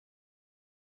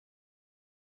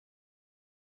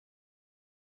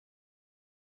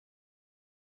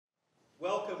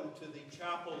Welcome to the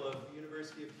chapel of the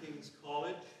University of King's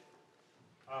College,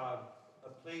 a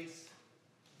place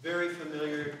very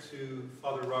familiar to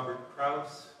Father Robert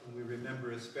Crouse, whom we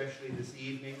remember especially this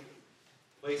evening,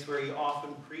 a place where he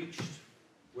often preached,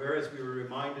 where, as we were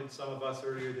reminded, some of us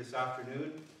earlier this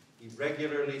afternoon, he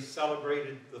regularly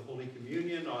celebrated the Holy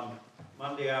Communion on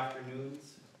Monday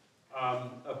afternoons,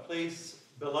 a place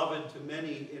beloved to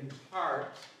many in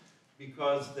part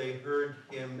because they heard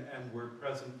him and were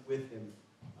present with him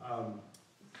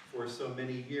for so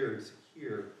many years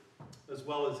here, as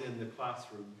well as in the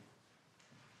classroom.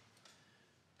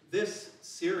 This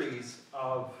series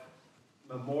of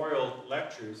memorial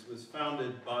lectures was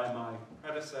founded by my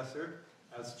predecessor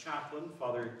as chaplain,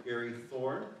 Father Gary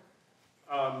Thorne,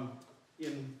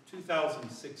 in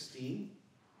 2016.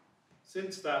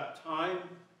 Since that time,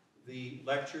 the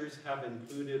lectures have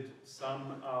included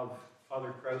some of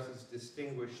Father Crouse's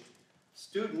distinguished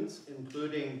students,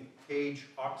 including Paige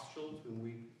Hochschild,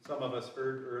 whom some of us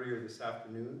heard earlier this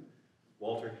afternoon,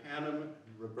 Walter Hannum,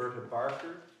 Roberta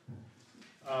Barker,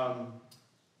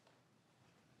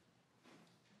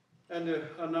 and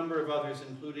a number of others,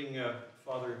 including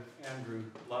Father Andrew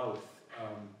Louth,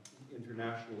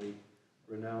 internationally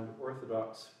renowned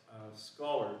Orthodox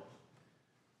scholar.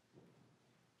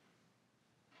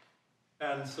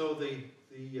 And so the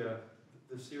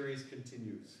series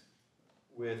continues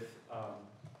with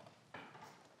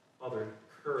Father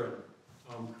Curran,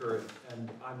 Tom Curran, and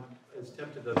I'm as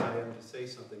tempted as I am to say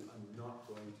something, I'm not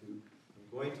going to.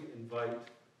 I'm going to invite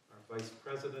our Vice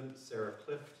President, Sarah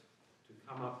Clift, to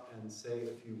come up and say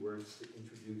a few words to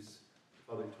introduce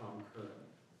Father Tom Curran.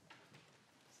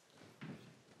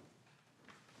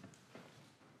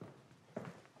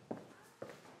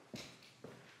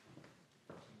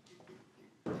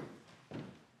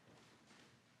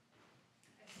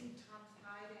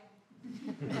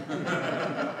 I've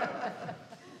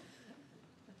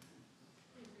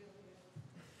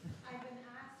been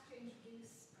asked to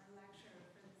introduce our lecturer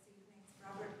for this evening's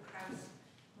Robert Crouse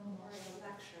Memorial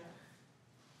Lecture.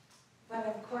 But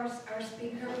of course, our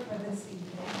speaker for this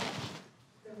evening,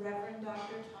 the Reverend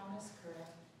Dr. Thomas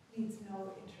Curran, needs no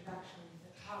introduction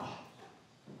at all.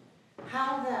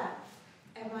 How then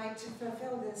am I to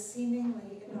fulfill this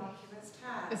seemingly innocuous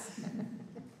task?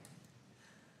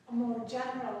 A more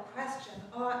general question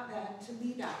ought then to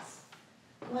lead us,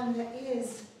 one that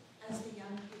is, as the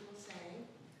young people say,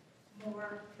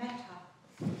 more meta.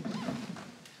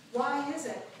 Why is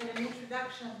it that an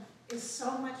introduction is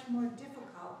so much more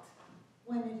difficult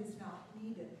when it is not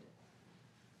needed?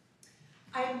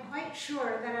 I am quite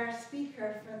sure that our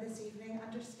speaker for this evening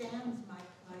understands my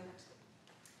plight.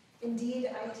 Indeed,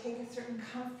 I take a certain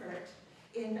comfort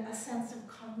in a sense of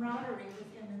camaraderie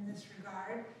with him in this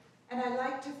regard, and I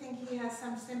like to think he has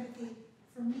some sympathy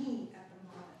for me at the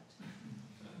moment.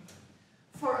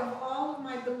 For of all of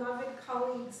my beloved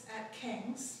colleagues at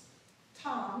King's,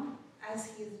 Tom, as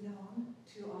he is known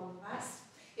to all of us,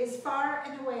 is far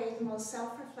and away the most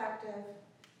self-reflective,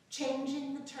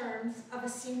 changing the terms of a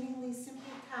seemingly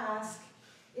simple task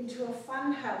into a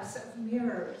fun house of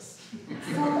mirrors,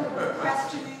 full of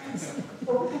questionings,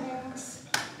 openings,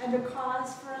 and a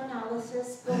cause for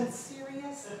analysis both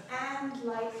serious and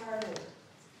lighthearted,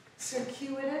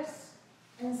 circuitous,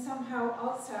 and somehow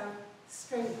also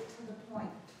straight to the point.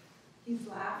 He's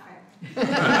laughing.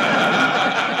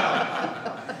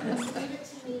 Leave it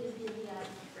to me to be the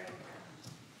icebreaker.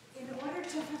 In order to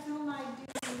fulfill my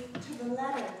duty to the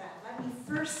letter, then, let me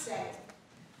first say,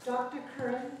 Dr.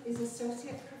 Curran is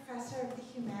Associate Professor of the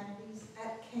Humanities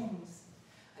at King's,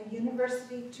 a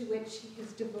university to which he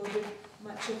has devoted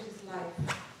much of his life.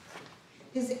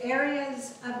 His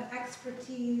areas of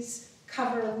expertise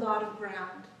cover a lot of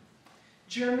ground: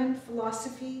 German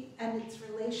philosophy and its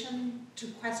relation to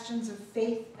questions of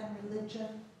faith and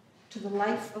religion, to the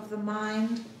life of the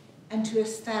mind, and to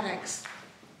aesthetics.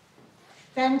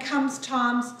 Then comes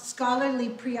Tom's scholarly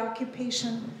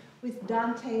preoccupation with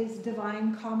Dante's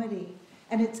Divine Comedy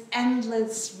and its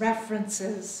endless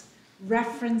references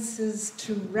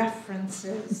to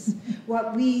references,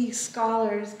 what we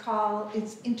scholars call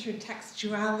its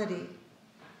intertextuality.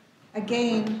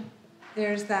 Again,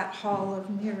 there's that hall of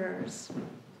mirrors.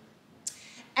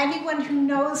 Anyone who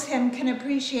knows him can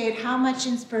appreciate how much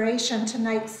inspiration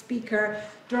tonight's speaker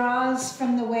draws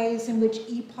from the ways in which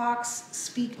epochs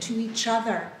speak to each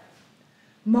other.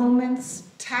 Moments,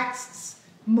 texts,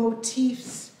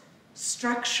 motifs,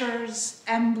 structures,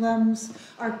 emblems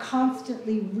are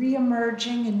constantly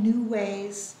re-emerging in new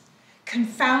ways,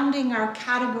 confounding our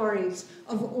categories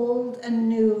of old and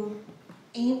new,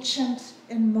 ancient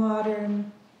and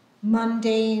modern,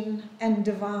 mundane and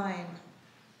divine.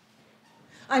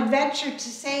 I'd venture to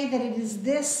say that it is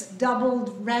this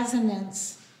doubled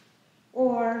resonance,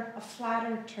 or a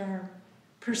flatter term,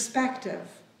 perspective,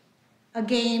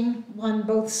 again, one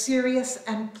both serious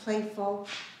and playful,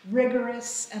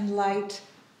 rigorous and light,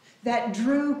 that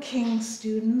drew King's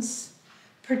students,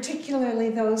 particularly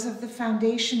those of the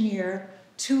foundation year,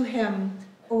 to him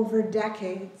over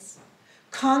decades,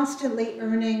 constantly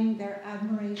earning their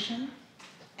admiration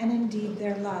and indeed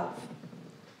their love.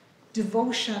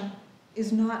 Devotion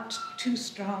is not too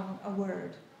strong a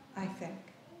word, I think.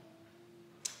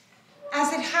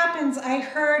 As it happens, I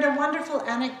heard a wonderful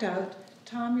anecdote.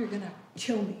 Tom, you're gonna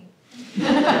kill me.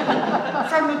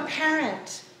 From a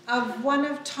parent of one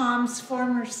of Tom's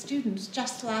former students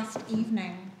just last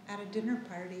evening at a dinner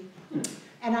party.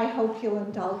 And I hope you'll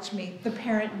indulge me. The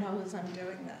parent knows I'm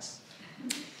doing this.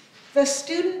 The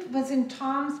student was in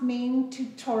Tom's main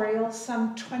tutorial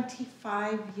some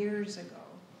 25 years ago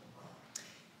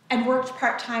and worked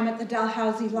part-time at the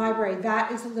Dalhousie Library. That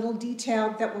is a little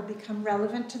detail that will become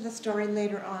relevant to the story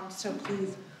later on, so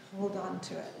please hold on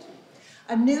to it.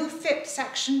 A new FIT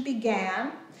section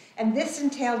began, and this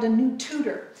entailed a new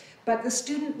tutor, but the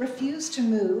student refused to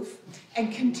move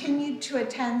and continued to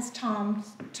attend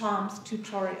Tom's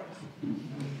tutorials.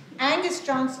 Angus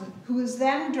Johnson, who was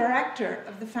then director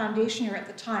of the foundation year at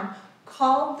the time,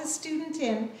 called the student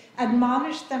in,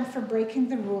 admonished them for breaking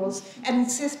the rules, and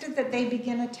insisted that they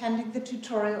begin attending the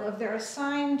tutorial of their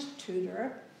assigned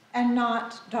tutor and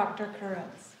not Dr.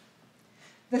 Curran's.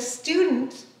 The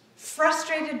student,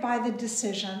 frustrated by the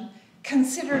decision,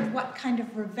 considered what kind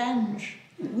of revenge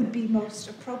would be most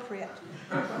appropriate.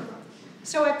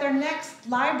 So at their next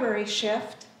library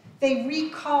shift, they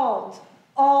recalled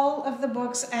all of the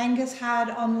books Angus had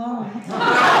on loan.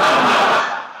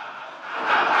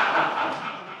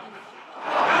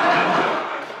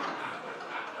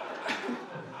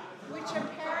 Which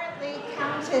apparently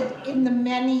counted in the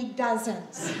many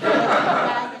dozens.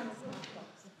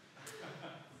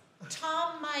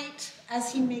 Tom might,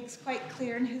 as he makes quite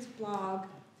clear in his blog,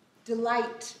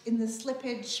 delight in the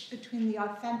slippage between the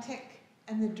authentic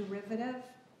and the derivative,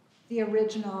 the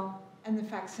original and the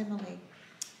facsimile.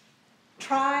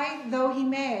 Try, though he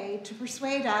may, to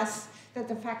persuade us that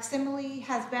the facsimile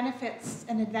has benefits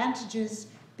and advantages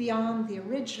beyond the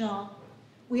original,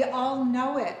 we all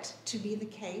know it to be the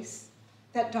case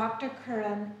that Dr.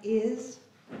 Curran is,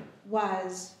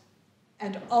 was,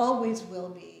 and always will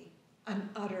be an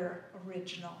utter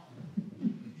original.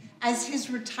 As his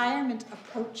retirement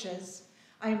approaches,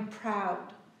 I am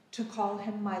proud to call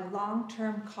him my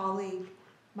long-term colleague,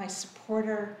 my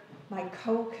supporter, my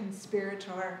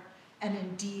co-conspirator, and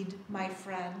indeed my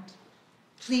friend.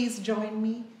 Please join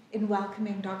me in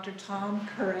welcoming Dr. Tom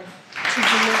Curran to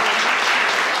deliver.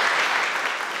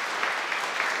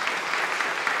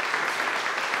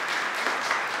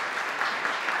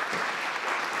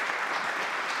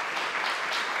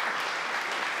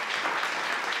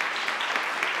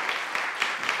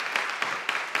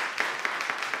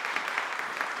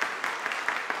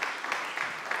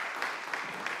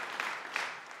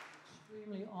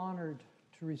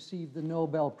 To receive the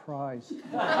Nobel Prize.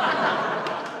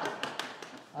 I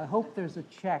hope there's a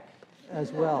check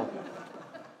as well.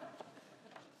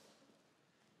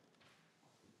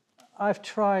 I've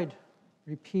tried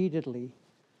repeatedly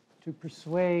to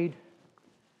persuade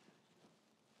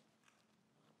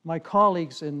my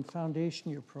colleagues in foundation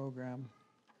year program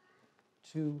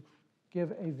to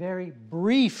give a very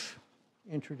brief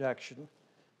introduction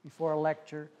before a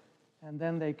lecture, and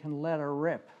then they can let her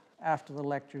rip after the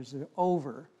lectures are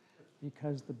over,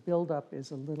 because the buildup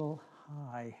is a little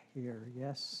high here,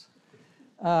 yes?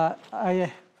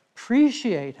 I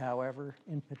appreciate, however,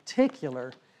 in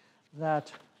particular,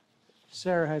 that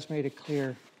Sarah has made it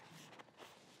clear,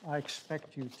 I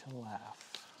expect you to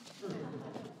laugh.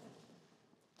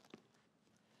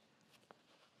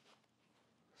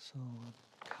 So I'm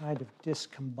kind of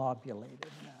discombobulated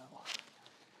now.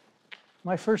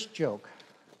 My first joke.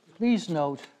 Please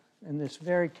note in this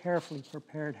very carefully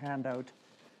prepared handout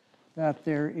that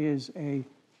there is a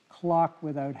clock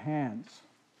without hands.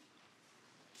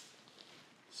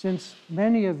 Since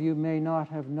many of you may not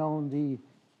have known the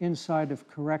inside of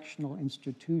correctional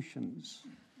institutions,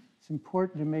 it's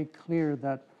important to make clear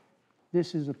that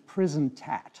this is a prison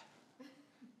tat,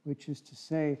 which is to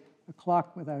say a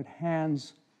clock without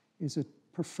hands is a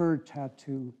preferred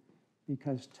tattoo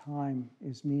because time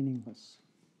is meaningless.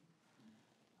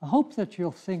 I hope that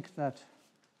you'll think that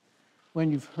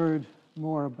when you've heard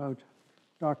more about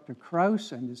Dr.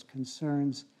 Crouse and his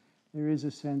concerns, there is a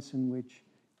sense in which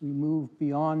we move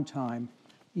beyond time,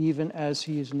 even as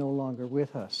he is no longer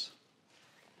with us.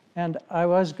 And I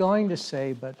was going to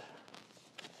say, but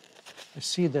I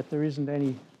see that there isn't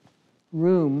any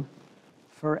room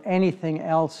for anything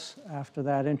else after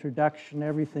that introduction.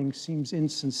 Everything seems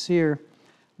insincere.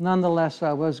 Nonetheless,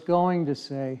 I was going to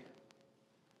say,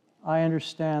 I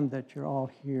understand that you're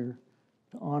all here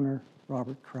to honor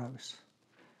Robert Crouse.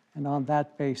 And on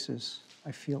that basis,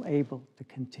 I feel able to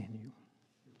continue.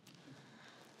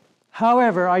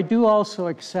 However, I do also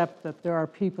accept that there are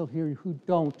people here who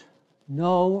don't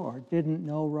know or didn't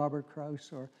know Robert Crouse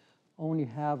or only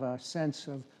have a sense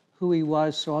of who he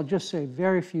was. So I'll just say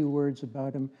very few words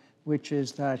about him, which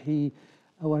is that he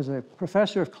was a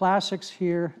professor of classics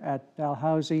here at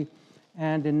Dalhousie,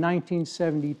 and in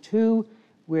 1972,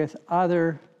 with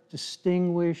other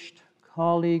distinguished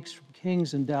colleagues from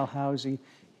King's and Dalhousie,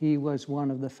 he was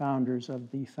one of the founders of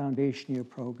the foundation year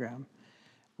program,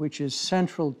 which is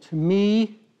central to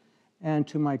me and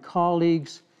to my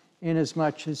colleagues,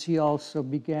 inasmuch as he also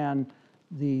began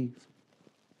the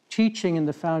teaching in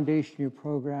the foundation year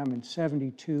program in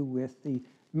 '72 with the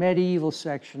medieval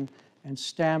section and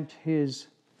stamped his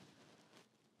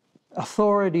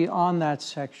authority on that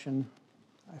section,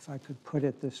 if I could put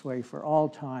it this way, for all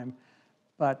time,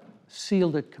 but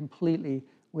sealed it completely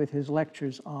with his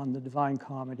lectures on the Divine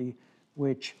Comedy,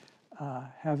 which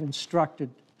have instructed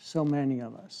so many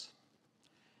of us.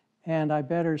 And I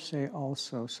better say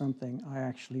also something I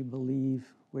actually believe,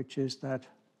 which is that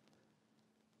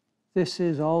this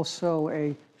is also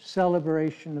a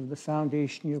celebration of the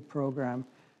foundation year program,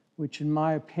 which in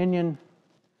my opinion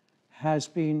has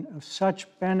been of such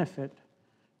benefit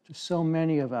to so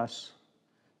many of us,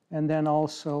 and then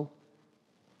also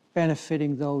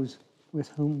benefiting those with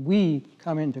whom we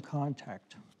come into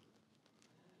contact.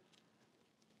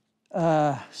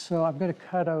 So I'm going to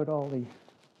cut out all the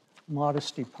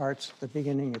modesty parts at the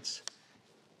beginning. It's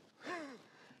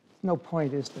no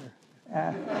point, is there?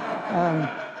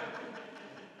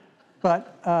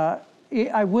 But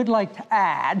I would like to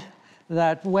add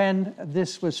that when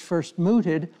this was first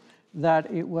mooted,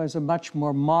 that it was a much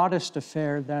more modest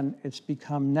affair than it's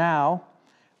become now,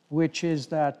 which is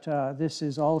that this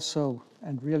is also,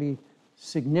 and really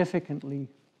significantly,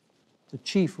 the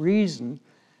chief reason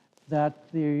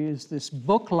that there is this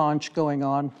book launch going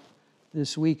on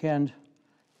this weekend.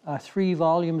 3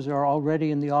 volumes are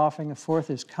already in the offing, a 4th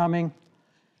is coming.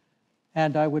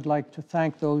 And I would like to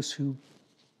thank those who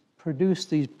produced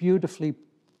these beautifully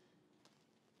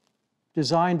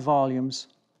designed volumes,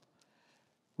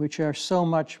 which are so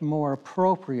much more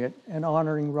appropriate in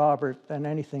honoring Robert than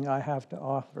anything I have to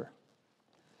offer.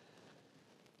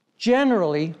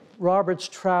 Generally, Robert's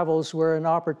travels were an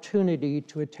opportunity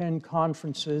to attend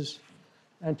conferences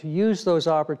and to use those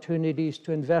opportunities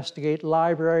to investigate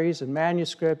libraries and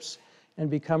manuscripts and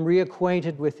become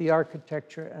reacquainted with the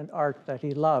architecture and art that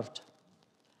he loved.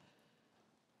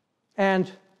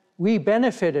 And we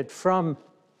benefited from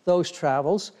those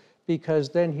travels because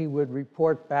then he would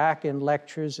report back in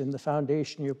lectures in the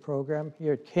foundation year program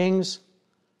here at King's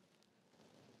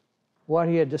what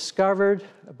he had discovered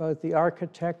about the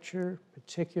architecture,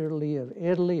 particularly of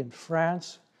Italy and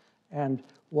France, and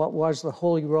what was the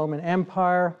Holy Roman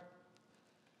Empire.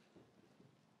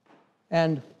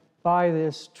 And by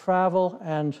this travel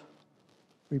and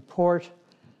report,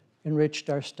 enriched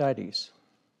our studies.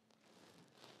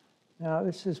 Now,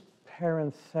 this is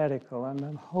parenthetical, and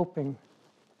I'm hoping,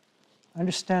 I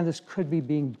understand this could be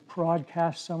being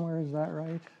broadcast somewhere, is that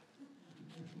right?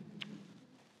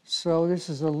 So this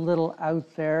is a little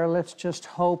out there. Let's just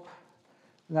hope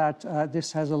that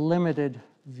this has a limited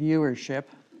viewership.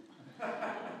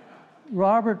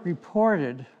 Robert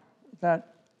reported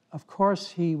that, of course,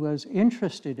 he was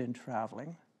interested in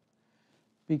traveling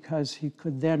because he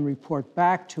could then report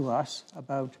back to us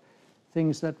about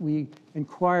things that we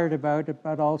inquired about,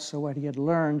 but also what he had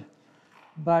learned.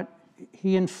 But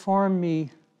he informed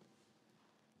me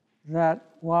that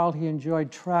while he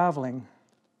enjoyed traveling,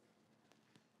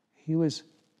 he was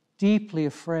deeply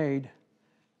afraid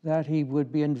that he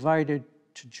would be invited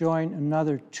to join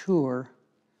another tour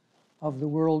of the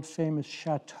world-famous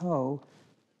chateaux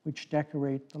which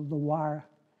decorate the Loire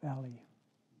Valley.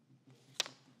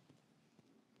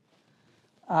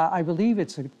 I believe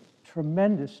it's a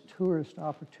tremendous tourist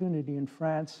opportunity in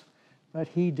France, but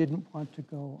he didn't want to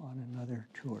go on another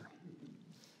tour.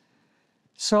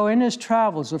 So in his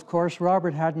travels, of course,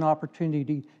 Robert had an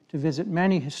opportunity to visit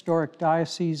many historic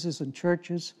dioceses and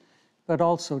churches, but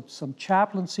also some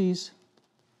chaplaincies,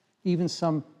 even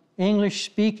some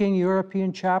English-speaking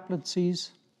European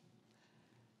chaplaincies.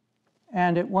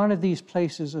 And at one of these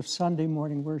places of Sunday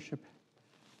morning worship,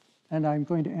 and I'm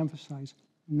going to emphasize,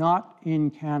 not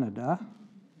in Canada.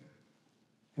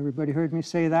 Everybody heard me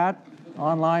say that?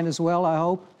 Online as well, I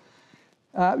hope.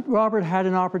 Robert had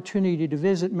an opportunity to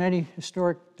visit many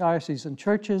historic dioceses and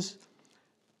churches,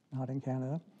 not in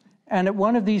Canada, and at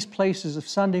one of these places of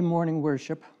Sunday morning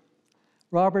worship,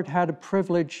 Robert had a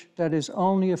privilege that is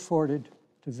only afforded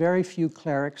to very few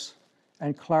clerics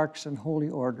and clerks and holy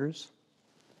orders,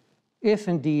 if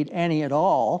indeed any at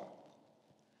all.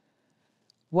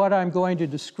 What I'm going to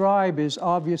describe is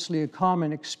obviously a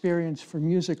common experience for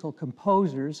musical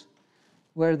composers,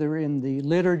 whether in the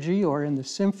liturgy or in the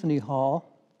symphony hall.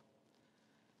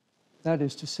 That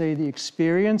is to say, the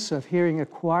experience of hearing a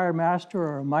choir master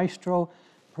or a maestro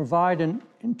provide an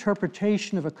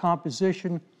interpretation of a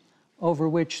composition over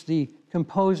which the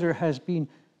composer has been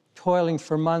toiling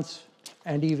for months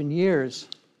and even years.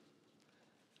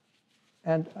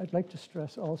 And I'd like to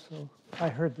stress also, I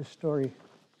heard the story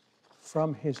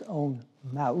from his own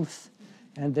mouth,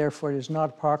 and therefore it is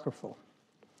not apocryphal.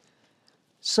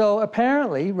 So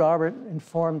apparently, Robert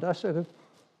informed us at a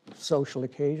social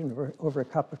occasion over a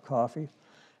cup of coffee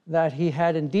that he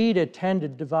had indeed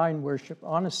attended divine worship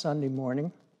on a Sunday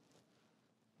morning,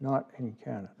 not in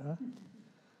Canada.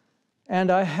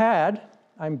 And I had,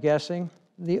 I'm guessing,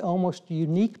 the almost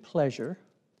unique pleasure,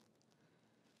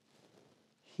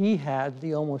 he had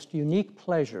the almost unique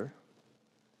pleasure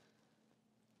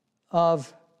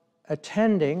of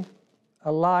attending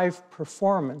a live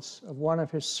performance of one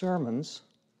of his sermons,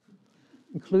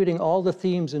 including all the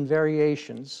themes and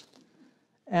variations,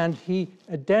 and he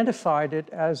identified it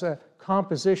as a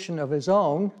composition of his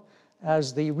own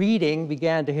as the reading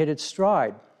began to hit its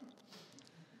stride.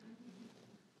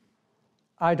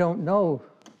 I don't know,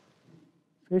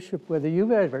 Bishop, whether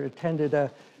you've ever attended an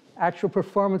actual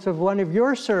performance of one of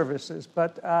your services,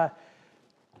 but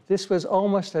this was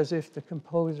almost as if the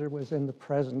composer was in the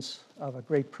presence of a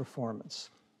great performance.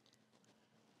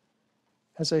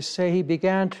 As I say, he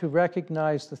began to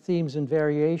recognize the themes and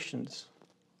variations.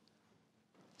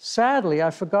 Sadly,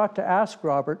 I forgot to ask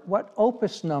Robert what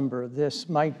opus number this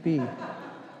might be,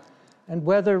 and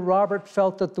whether Robert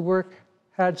felt that the work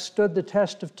had stood the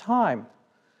test of time.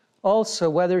 Also,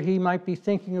 whether he might be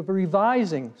thinking of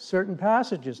revising certain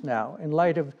passages now in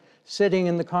light of sitting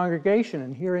in the congregation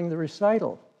and hearing the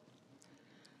recital.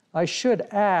 I should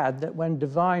add that when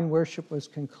divine worship was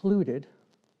concluded,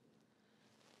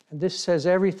 and this says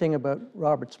everything about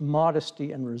Robert's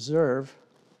modesty and reserve,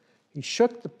 he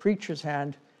shook the preacher's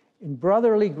hand in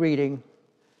brotherly greeting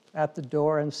at the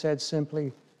door and said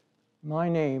simply, "My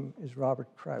name is Robert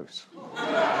Crouse."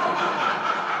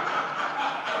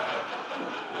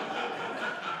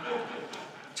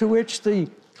 To which the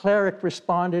cleric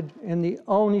responded in the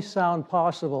only sound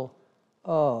possible,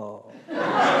 "Oh,"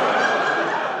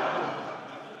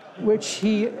 which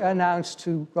he announced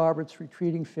to Robert's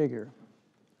retreating figure.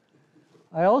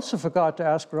 I also forgot to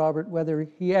ask Robert whether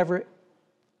he ever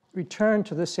returned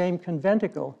to the same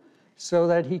conventicle so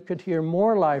that he could hear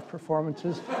more live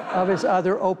performances of his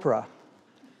other opera.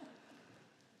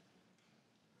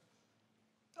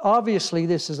 Obviously,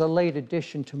 this is a late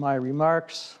addition to my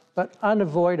remarks, but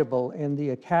unavoidable in the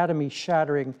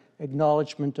Academy-shattering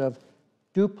acknowledgement of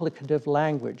duplicative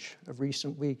language of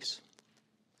recent weeks.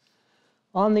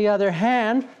 On the other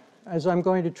hand, as I'm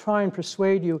going to try and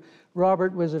persuade you,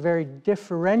 Robert was a very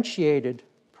differentiated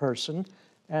person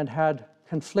and had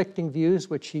conflicting views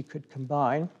which he could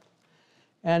combine.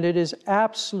 And it is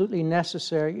absolutely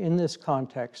necessary in this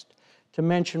context to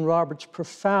mention Robert's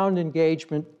profound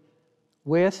engagement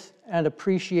with and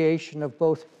appreciation of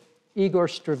both Igor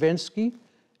Stravinsky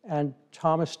and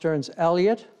Thomas Stearns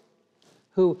Eliot,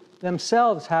 who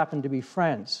themselves happened to be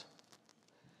friends.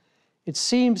 It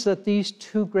seems that these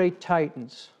two great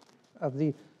titans of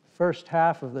the first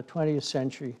half of the 20th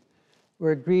century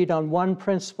were agreed on one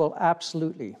principle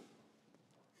absolutely.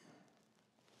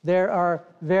 There are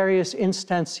various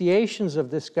instantiations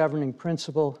of this governing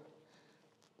principle,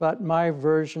 but my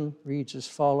version reads as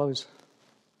follows: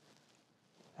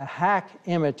 "A hack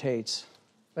imitates,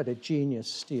 but a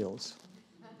genius steals."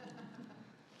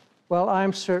 Well,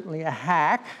 I'm certainly a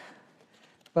hack,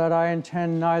 but I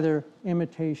intend neither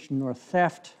imitation nor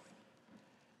theft,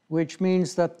 which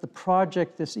means that the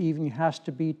project this evening has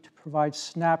to be to provide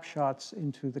snapshots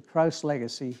into the Crouse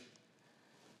legacy,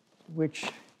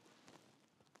 which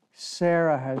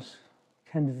Sarah has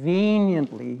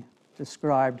conveniently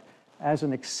described as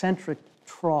an eccentric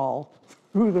trawl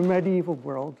through the medieval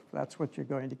world. That's what you're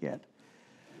going to get.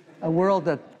 A world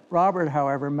that Robert,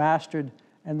 however, mastered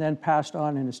and then passed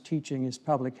on in his teaching, his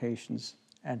publications,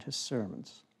 and his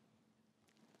sermons.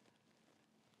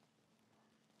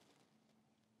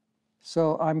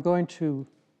 So I'm going to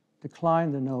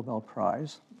decline the Nobel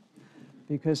Prize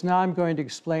because now I'm going to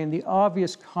explain the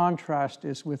obvious contrast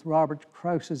is with Robert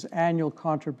Crouse's annual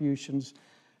contributions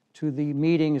to the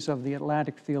meetings of the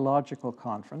Atlantic Theological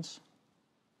Conference,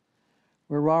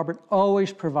 where Robert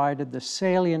always provided the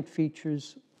salient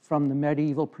features from the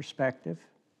medieval perspective,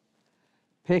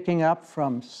 picking up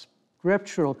from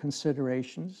scriptural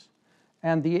considerations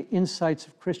and the insights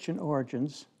of Christian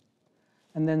origins,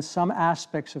 and then some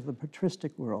aspects of the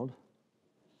patristic world.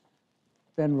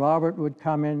 Then Robert would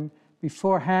come in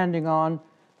before handing on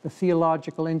the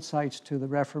theological insights to the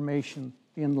Reformation,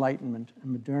 the Enlightenment,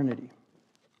 and modernity.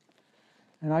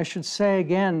 And I should say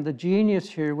again, the genius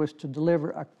here was to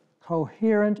deliver a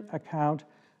coherent account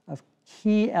of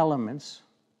key elements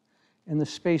in the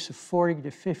space of 40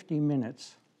 to 50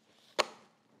 minutes.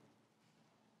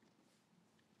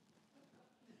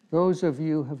 Those of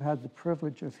you who have had the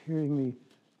privilege of hearing me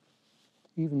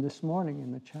even this morning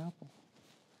in the chapel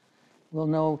will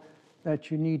know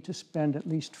that you need to spend at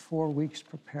least 4 weeks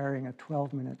preparing a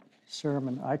 12-minute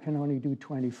sermon. I can only do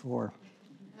 24.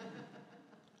 I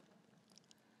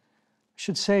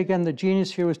should say again, the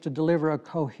genius here was to deliver a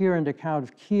coherent account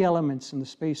of key elements in the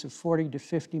space of 40 to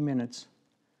 50 minutes.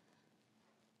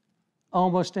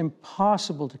 Almost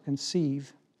impossible to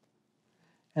conceive.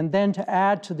 And then to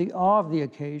add to the awe of the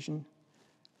occasion,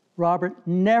 Robert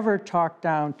never talked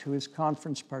down to his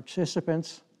conference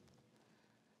participants,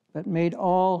 but made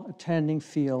all attending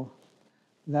feel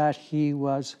that he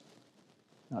was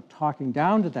not talking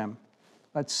down to them,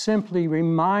 but simply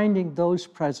reminding those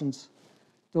present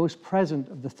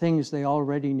of the things they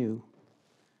already knew,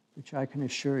 which I can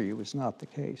assure you was not the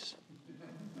case.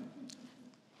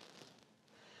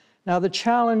 Now, the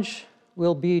challenge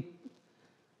will be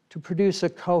to produce a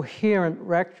coherent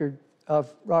record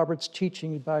of Robert's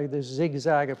teaching by the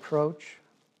zigzag approach,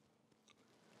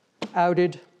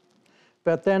 outed,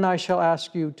 but then I shall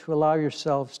ask you to allow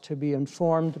yourselves to be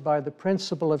informed by the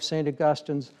principle of St.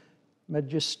 Augustine's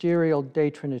Magisterial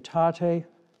de Trinitate,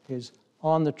 his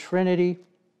On the Trinity,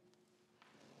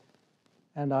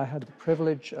 and I had the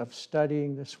privilege of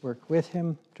studying this work with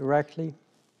him directly.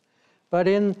 But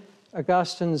in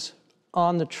Augustine's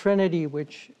On the Trinity,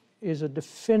 which is a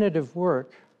definitive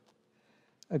work,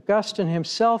 Augustine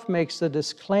himself makes the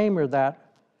disclaimer that,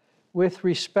 with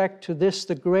respect to this,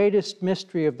 the greatest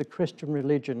mystery of the Christian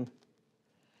religion,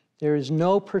 there is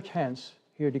no pretense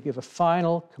here to give a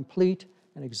final, complete,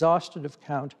 and exhaustive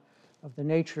account of the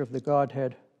nature of the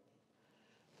Godhead,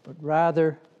 but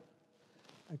rather,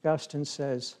 Augustine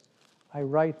says, I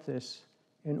write this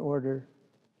in order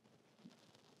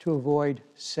to avoid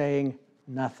saying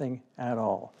nothing at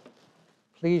all.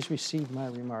 Please receive my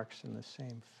remarks in the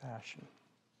same fashion.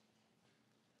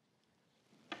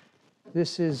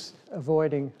 This is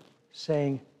avoiding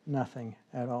saying nothing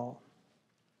at all.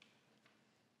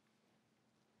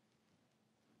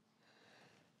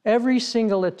 Every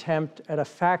single attempt at a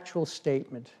factual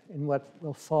statement in what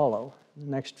will follow in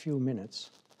the next few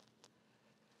minutes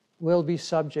will be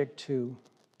subject to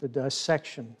the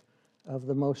dissection of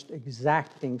the most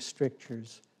exacting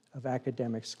strictures of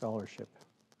academic scholarship.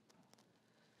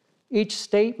 Each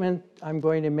statement I'm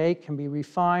going to make can be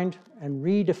refined and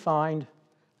redefined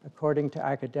according to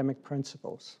academic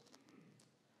principles.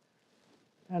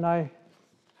 And I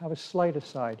have a slight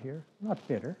aside here, not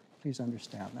bitter, please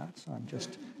understand that, so I'm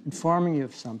just informing you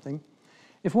of something.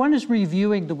 If one is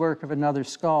reviewing the work of another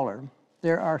scholar,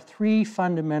 there are 3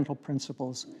 fundamental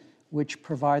principles which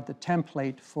provide the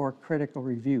template for critical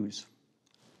reviews.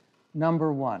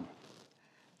 Number 1,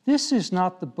 this is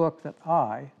not the book that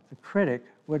I, the critic,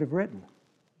 would have written,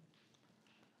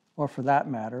 or for that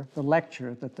matter, the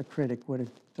lecture that the critic would have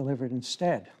delivered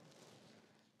instead.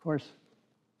 Of course,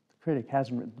 the critic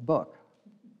hasn't written the book,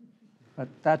 but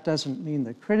that doesn't mean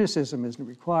that criticism isn't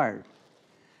required.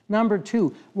 Number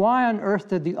 2, why on earth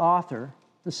did the author,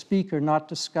 the speaker, not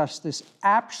discuss this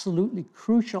absolutely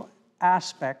crucial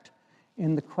aspect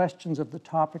in the questions of the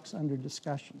topics under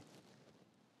discussion?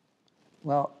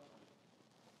 Well,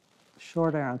 the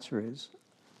short answer is,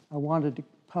 I wanted to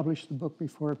publish the book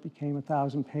before it became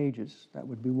 1,000 pages. That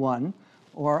would be one.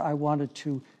 Or I wanted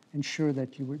to ensure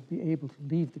that you would be able to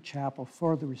leave the chapel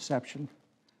for the reception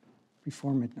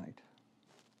before midnight.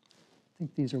 I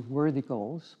think these are worthy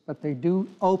goals, but they do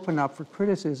open up for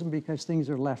criticism because things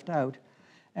are left out.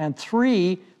 And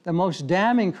 3, the most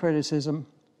damning criticism,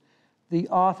 the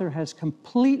author has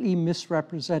completely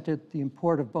misrepresented the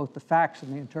import of both the facts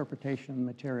and the interpretation of the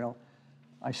material.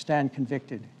 I stand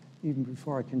convicted even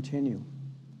before I continue.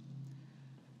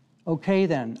 Okay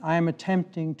then, I am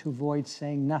attempting to avoid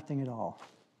saying nothing at all.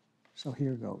 So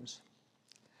here goes.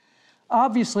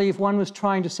 Obviously, if one was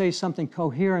trying to say something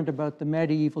coherent about the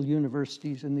medieval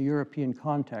universities in the European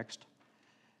context,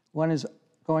 one is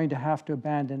going to have to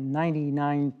abandon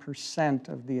 99%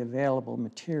 of the available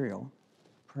material,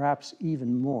 perhaps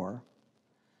even more.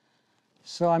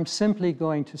 So I'm simply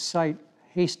going to cite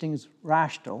Hastings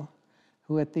Rashtel,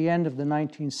 who at the end of the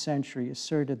 19th century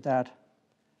asserted that,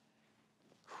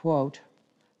 quote,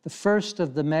 the first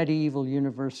of the medieval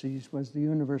universities was the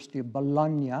University of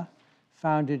Bologna,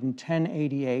 founded in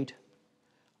 1088,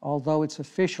 although its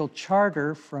official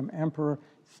charter from Emperor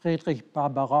Friedrich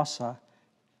Barbarossa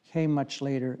came much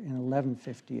later in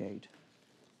 1158.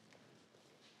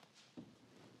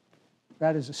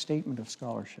 That is a statement of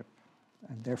scholarship,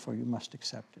 and therefore you must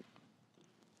accept it.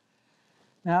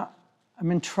 Now,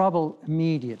 I'm in trouble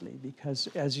immediately because,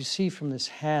 as you see from this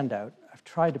handout, I've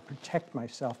tried to protect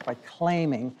myself by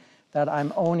claiming that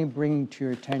I'm only bringing to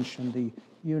your attention the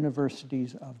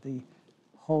universities of the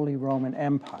Holy Roman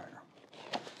Empire.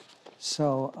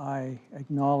 So I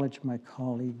acknowledge my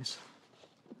colleagues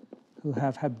who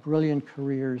have had brilliant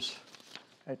careers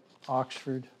at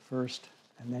Oxford first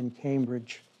and then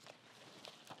Cambridge.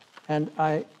 And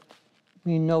I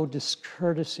mean no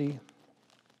discourtesy,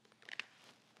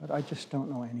 but I just don't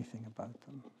know anything about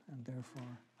them, and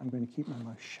therefore I'm going to keep my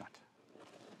mouth shut.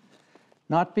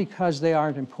 Not because they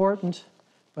aren't important,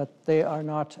 but they are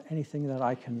not anything that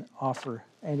I can offer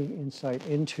any insight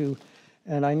into.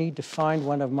 And I need to find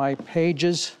one of my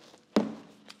pages, which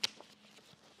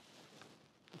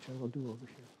I will do over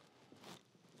here.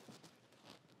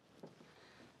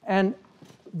 And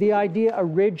the idea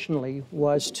originally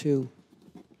was to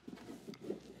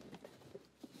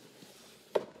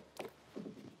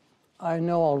I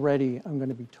know already I'm going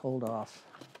to be told off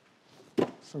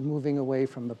for moving away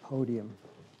from the podium.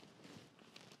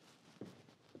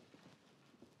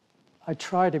 I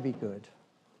try to be good,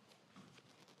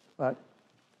 but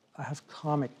I have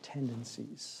comic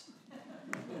tendencies.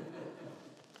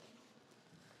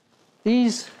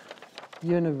 These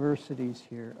universities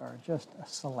here are just a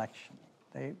selection.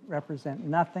 They represent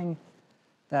nothing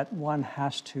that one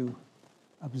has to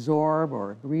absorb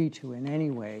or agree to in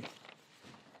any way,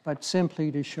 but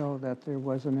simply to show that there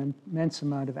was an immense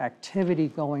amount of activity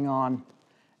going on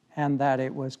and that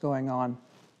it was going on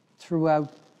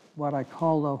throughout what I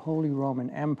call the Holy Roman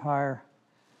Empire.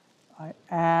 I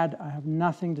have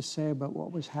nothing to say about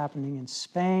what was happening in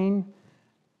Spain,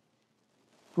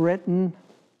 Britain,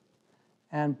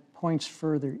 and points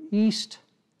further east,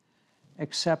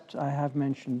 except I have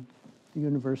mentioned the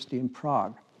university in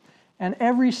Prague. And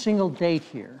every single date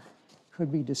here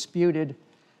could be disputed,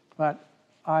 but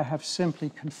I have simply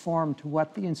conformed to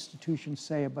what the institutions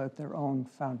say about their own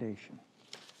foundation.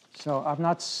 So I'm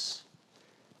not,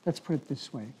 let's put it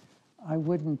this way, I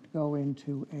wouldn't go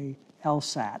into a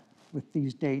LSAT with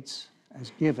these dates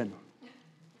as given.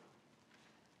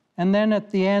 And then at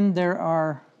the end, there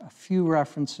are a few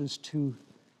references to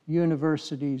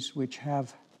universities which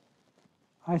have,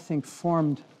 I think,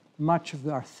 formed much of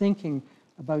our thinking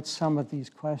about some of these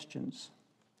questions.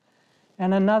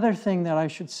 And another thing that I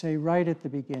should say right at the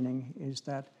beginning is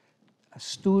that a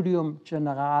studium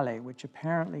generale, which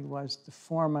apparently was the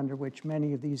form under which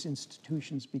many of these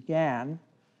institutions began,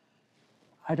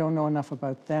 I don't know enough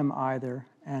about them either,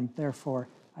 and therefore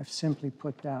I've simply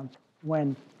put down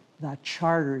when the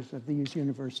charters of these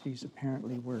universities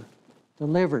apparently were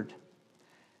delivered.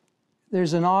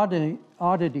 There's an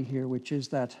oddity here, which is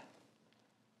that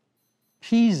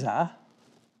Pisa,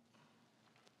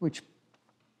 which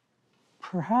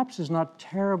perhaps is not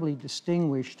terribly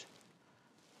distinguished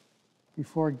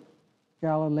before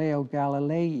Galileo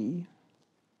Galilei,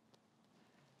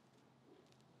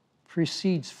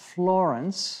 precedes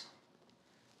Florence.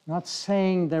 Not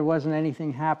saying there wasn't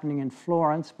anything happening in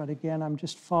Florence, but again, I'm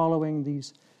just following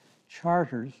these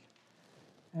charters.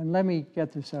 And let me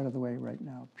get this out of the way right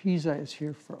now. Pisa is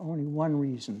here for only one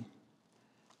reason,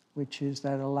 which is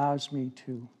that it allows me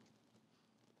to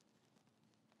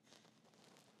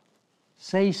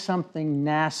say something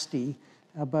nasty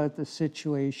about the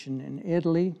situation in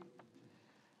Italy.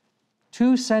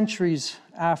 2 centuries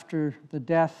after the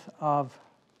death of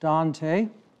Dante,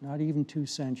 not even 2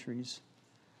 centuries,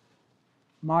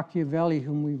 Machiavelli,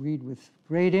 whom we read with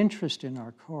great interest in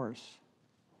our course,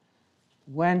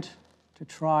 went to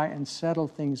try and settle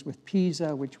things with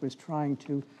Pisa, which was trying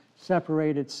to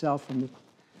separate itself from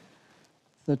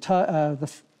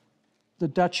the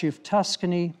Duchy of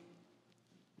Tuscany.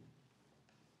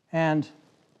 And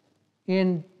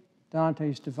in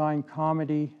Dante's Divine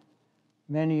Comedy,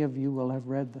 many of you will have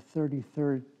read the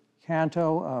 33rd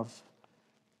canto of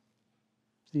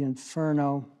the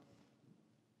Inferno.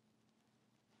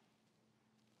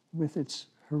 with its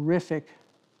horrific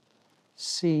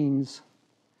scenes.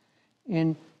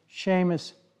 In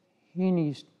Seamus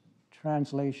Heaney's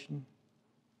translation,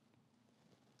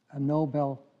 a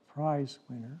Nobel Prize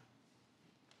winner,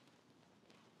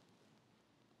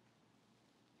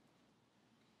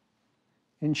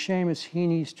 in Seamus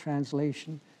Heaney's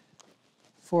translation,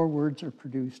 4 words are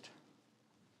produced.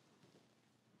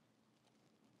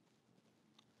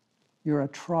 Your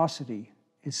atrocity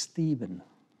is Theban.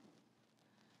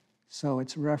 So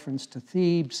it's a reference to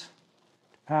Thebes,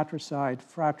 to patricide,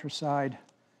 fratricide,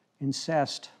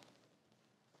 incest,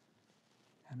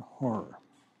 and horror.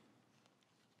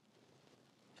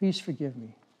 Please forgive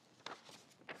me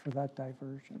for that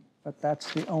diversion, but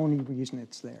that's the only reason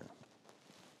it's there.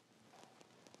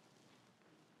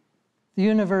 The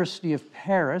University of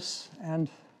Paris, and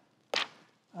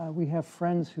we have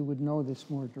friends who would know this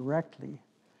more directly,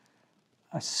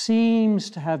 seems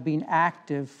to have been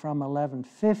active from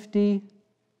 1150.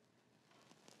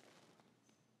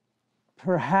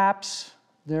 Perhaps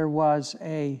there was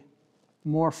a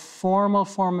more formal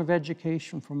form of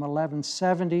education from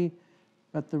 1170,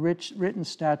 but the written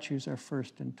statutes are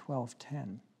first in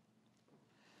 1210.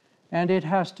 And it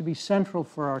has to be central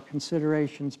for our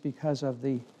considerations because of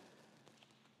the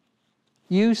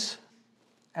use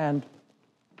and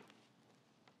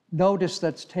notice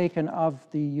that's taken of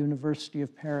the University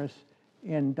of Paris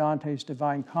in Dante's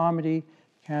Divine Comedy,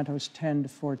 cantos 10 to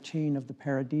 14 of the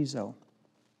Paradiso.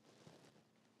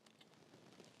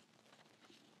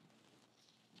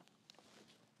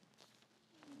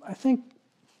 I think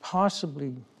possibly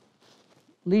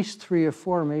at least 3 or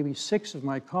 4, maybe 6 of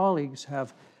my colleagues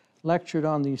have lectured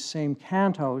on these same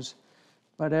cantos,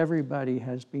 but everybody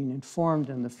has been informed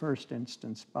in the first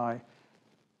instance by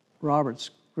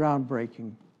Robert's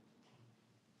groundbreaking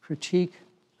critique,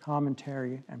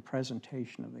 commentary, and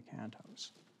presentation of the cantos.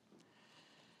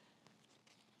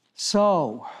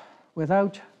 So,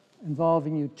 without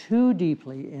involving you too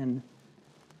deeply in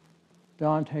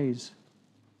Dante's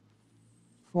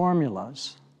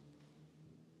formulas,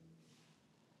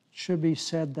 it should be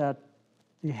said that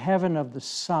the heaven of the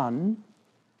sun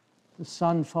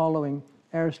following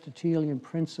Aristotelian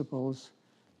principles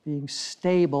being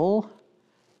stable,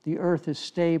 the earth is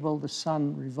stable, the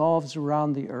sun revolves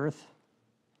around the earth,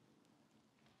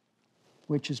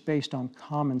 which is based on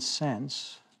common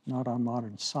sense, not on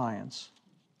modern science.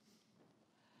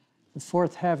 The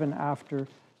 4th heaven after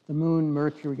the moon,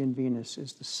 Mercury, and Venus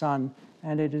is the sun,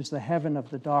 and it is the heaven of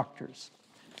the doctors.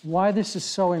 Why this is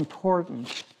so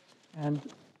important, and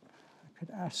I could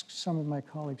ask some of my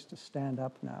colleagues to stand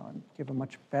up now and give a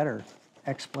much better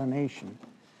explanation.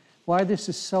 Why this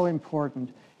is so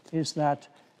important is that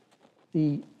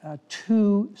the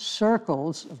 2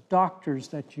 circles of doctors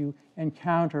that you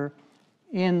encounter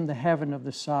in the heaven of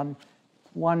the sun,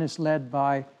 one is led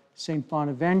by St.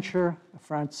 Bonaventure, a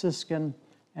Franciscan,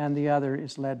 and the other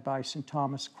is led by St.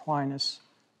 Thomas Aquinas,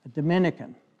 a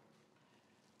Dominican.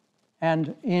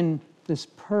 And in this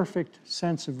perfect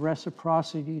sense of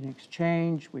reciprocity and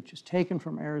exchange, which is taken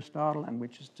from Aristotle and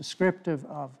which is descriptive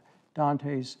of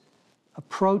Dante's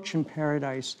approach in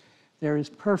Paradise, there is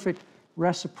perfect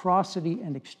reciprocity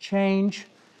and exchange,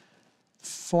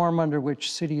 form under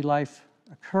which city life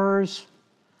occurs,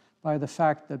 by the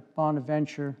fact that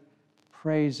Bonaventure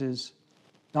praises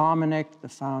Dominic, the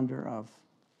founder of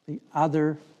the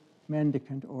other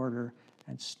mendicant order,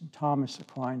 and Thomas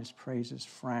Aquinas praises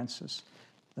Francis,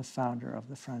 the founder of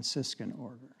the Franciscan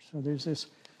order. So there's this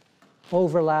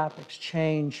overlap,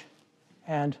 exchange,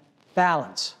 and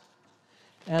balance.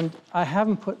 And I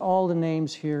haven't put all the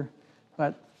names here,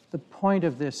 but the point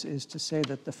of this is to say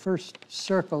that the first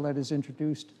circle that is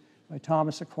introduced by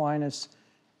Thomas Aquinas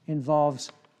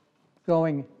involves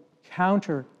going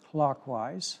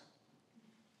counterclockwise.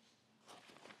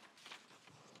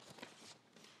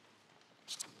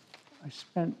 I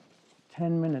spent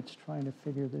 10 minutes trying to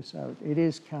figure this out. It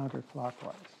is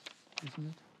counterclockwise, isn't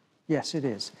it? Yes, it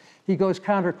is. He goes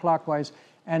counterclockwise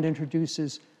and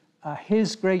introduces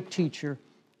his great teacher,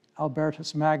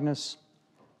 Albertus Magnus,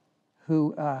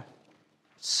 who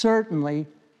certainly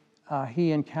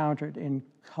he encountered in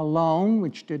Cologne,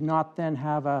 which did not then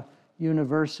have a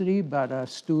university, but a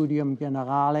studium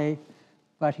generale,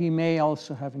 but he may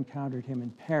also have encountered him in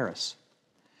Paris.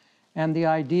 And the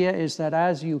idea is that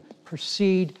as you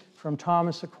proceed from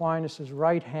Thomas Aquinas'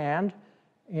 right hand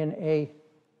in a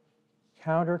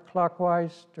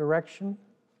counterclockwise direction,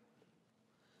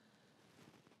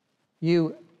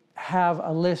 you have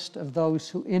a list of those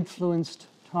who influenced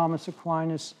Thomas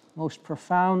Aquinas most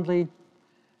profoundly,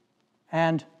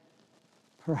 and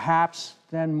perhaps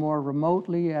then more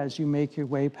remotely as you make your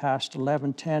way past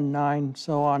 11, 10, 9,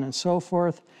 so on and so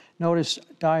forth. Notice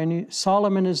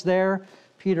Solomon is there,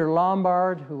 Peter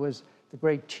Lombard, who was the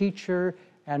great teacher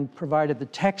and provided the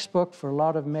textbook for a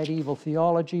lot of medieval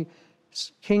theology,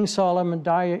 King Solomon,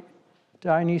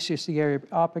 Dionysius the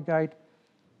Areopagite.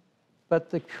 But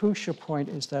the crucial point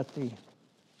is that the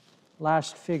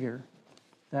last figure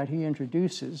that he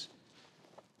introduces,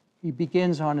 he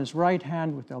begins on his right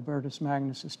hand with Albertus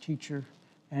Magnus as teacher,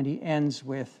 and he ends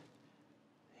with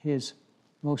his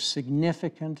most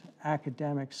significant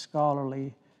academic,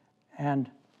 scholarly, and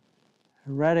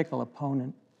heretical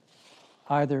opponent,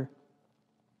 either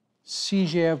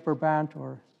Sige of Brabant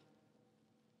or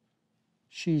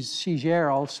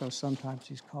Siger also sometimes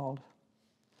he's called,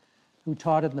 who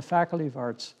taught in the Faculty of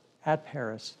Arts at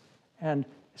Paris and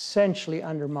essentially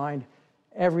undermined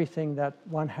everything that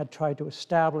one had tried to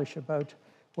establish about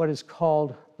what is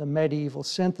called the medieval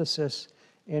synthesis,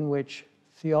 in which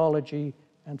theology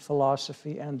and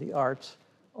philosophy and the arts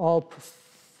all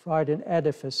provide an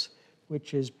edifice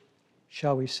which is,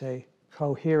 shall we say,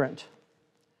 coherent.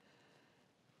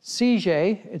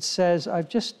 Sige, it says, I've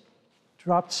just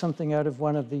dropped something out of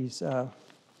one of these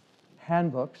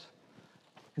handbooks,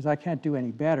 because I can't do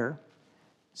any better.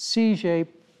 Sige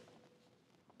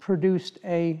produced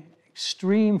an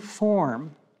extreme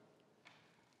form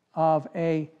of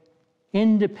an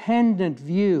independent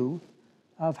view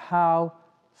of how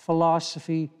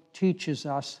philosophy teaches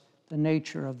us the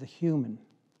nature of the human.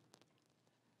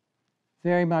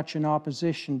 Very much in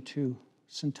opposition to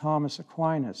St. Thomas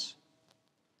Aquinas.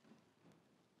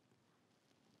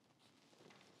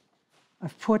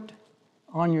 I've put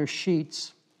on your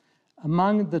sheets,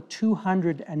 among the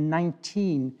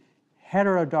 219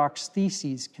 heterodox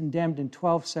theses condemned in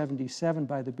 1277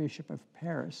 by the Bishop of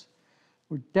Paris,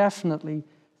 were definitely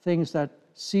things that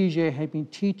Sige had been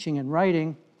teaching and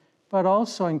writing, but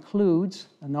also includes,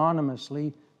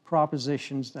 anonymously,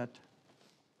 propositions that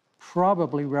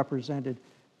probably represented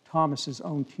Thomas's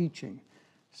own teaching.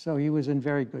 So he was in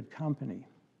very good company.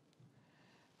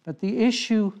 But the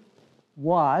issue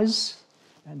was,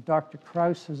 and Dr.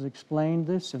 Crouse has explained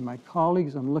this, and my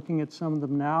colleagues, I'm looking at some of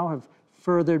them now, have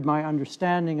furthered my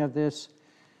understanding of this.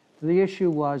 The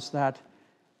issue was that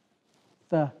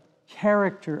the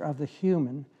character of the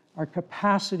human, our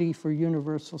capacity for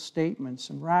universal statements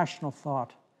and rational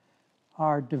thought,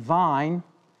 are divine,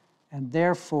 and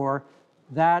therefore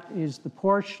that is the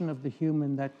portion of the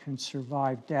human that can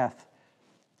survive death,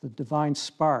 the divine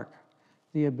spark,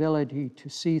 the ability to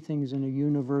see things in a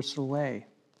universal way.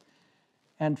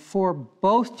 And for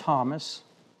both Thomas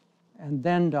and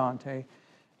then Dante,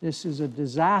 this is a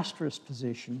disastrous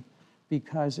position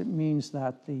because it means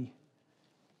that the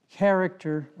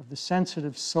character of the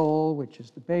sensitive soul, which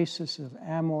is the basis of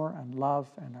amor and love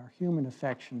and our human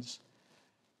affections,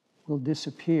 will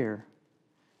disappear.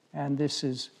 And this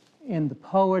is in the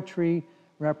poetry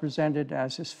represented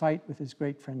as his fight with his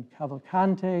great friend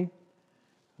Cavalcante,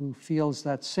 who feels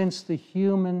that since the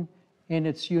human in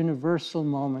its universal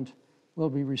moment will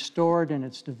be restored in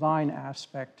its divine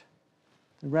aspect,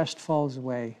 the rest falls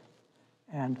away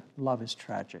and love is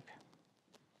tragic.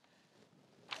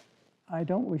 I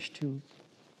don't wish to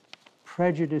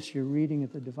prejudice your reading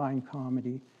of the Divine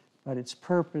Comedy, but its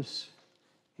purpose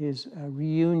is a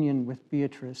reunion with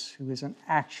Beatrice, who is an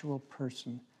actual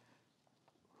person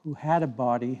who had a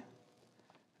body,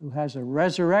 who has a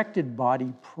resurrected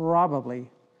body probably,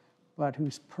 but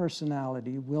whose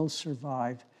personality will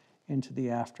survive into the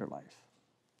afterlife.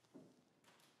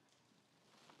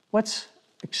 What's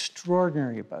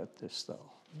extraordinary about this,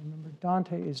 though? Remember,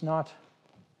 Dante is not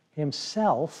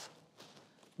himself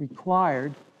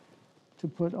required to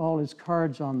put all his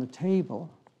cards on the table.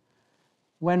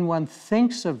 When one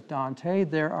thinks of Dante,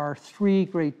 there are three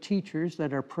great teachers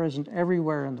that are present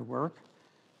everywhere in the work: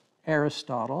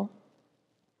 Aristotle,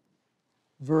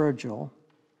 Virgil,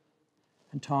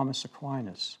 and Thomas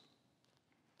Aquinas.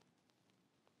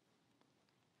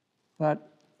 But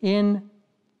in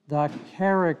the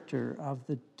character of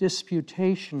the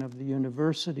disputation of the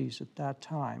universities at that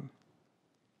time,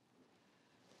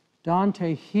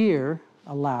 Dante here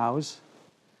allows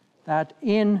that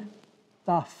in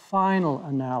the final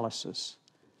analysis,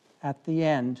 at the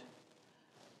end,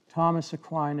 Thomas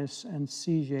Aquinas and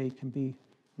Sige can be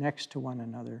next to one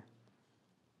another.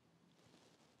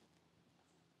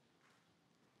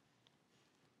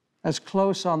 As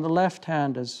close on the left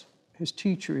hand as his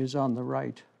teacher is on the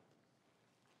right,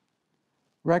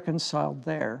 reconciled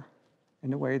there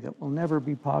in a way that will never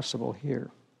be possible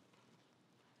here.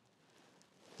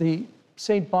 The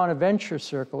St. Bonaventure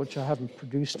circle, which I haven't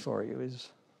produced for you, is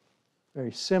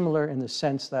very similar in the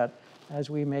sense that as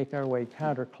we make our way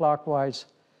counterclockwise,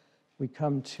 we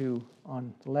come to,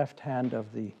 on the left hand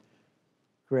of the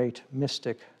great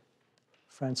mystic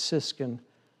Franciscan,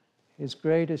 his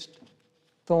greatest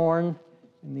thorn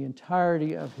in the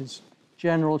entirety of his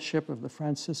generalship of the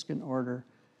Franciscan order,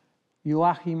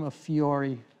 Joachim of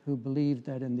Fiore, who believed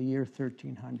that in the year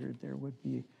 1300 there would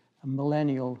be a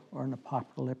millennial or an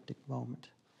apocalyptic moment.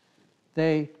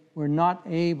 They were not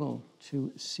able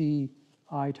to see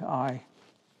eye to eye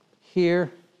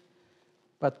here,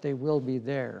 but they will be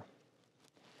there.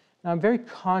 Now, I'm very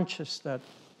conscious that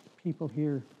people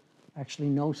here actually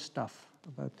know stuff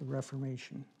about the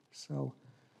Reformation, so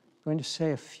I'm going to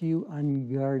say a few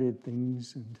unguarded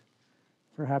things, and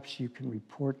perhaps you can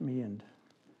report me, and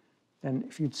then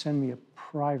if you'd send me a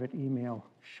private email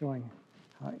showing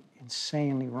how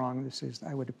insanely wrong this is,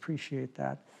 I would appreciate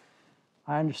that.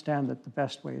 I understand that the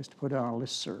best way is to put it on a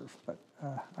listserv, but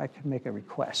I can make a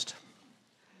request.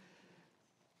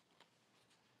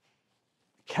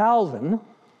 Calvin,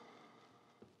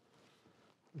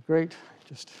 the great,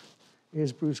 just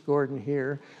is Bruce Gordon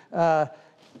here.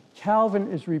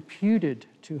 Calvin is reputed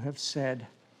to have said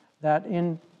that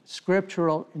in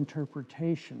scriptural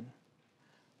interpretation,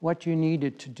 what you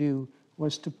needed to do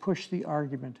was to push the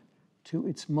argument to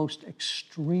its most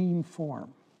extreme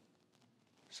form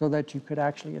so that you could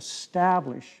actually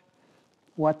establish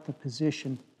what the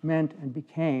position meant and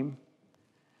became.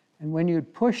 And when you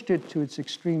had pushed it to its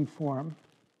extreme form,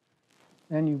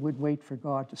 then you would wait for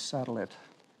God to settle it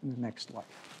in the next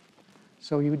life.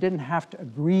 So you didn't have to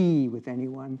agree with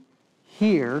anyone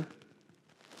here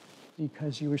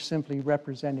because you were simply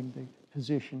representing the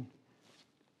position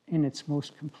in its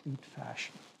most complete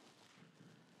fashion.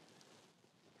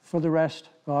 For the rest,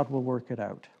 God will work it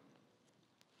out.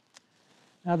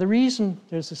 Now, the reason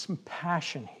there's some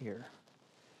passion here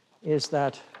is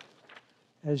that,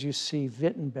 as you see,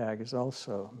 Wittenberg is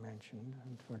also mentioned,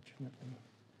 unfortunately.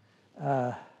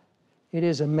 It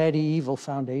is a medieval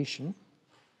foundation,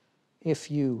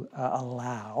 if you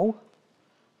allow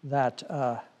that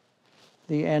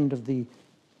the end of the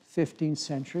 15th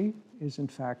century is in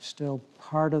fact still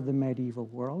part of the medieval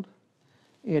world.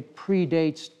 It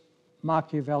predates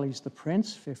Machiavelli's The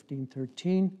Prince,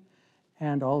 1513,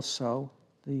 and also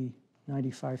the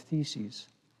 95 Theses.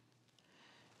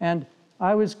 And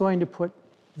I was going to put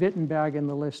Wittenberg in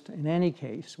the list in any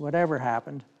case, whatever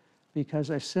happened, because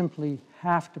I simply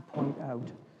have to point out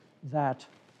that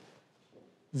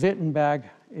Wittenberg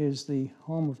is the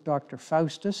home of Dr.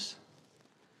 Faustus,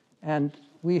 and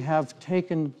we have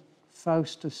taken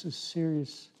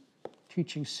Faustus's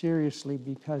teaching seriously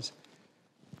because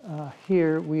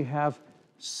here we have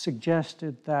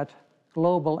suggested that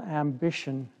global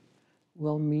ambition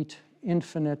will meet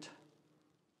infinite,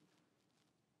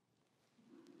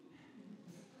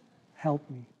 help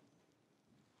me,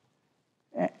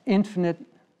 infinite,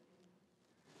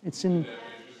 it's in,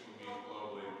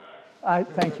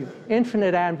 thank you,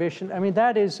 infinite ambition. I mean,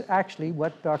 that is actually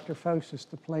what Dr. Faustus,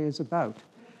 the play, is about.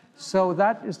 So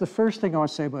that is the first thing I want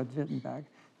to say about Wittenberg.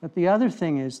 But the other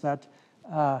thing is that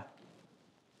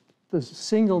the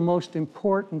single most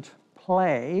important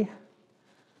play,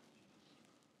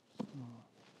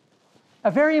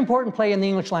 a very important play in the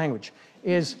English language,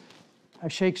 is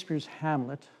Shakespeare's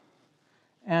Hamlet.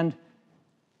 And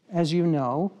as you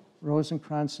know,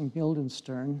 Rosencrantz and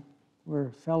Guildenstern were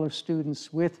fellow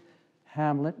students with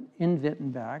Hamlet in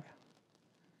Wittenberg.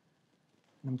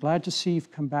 And I'm glad to see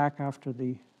you've come back after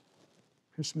the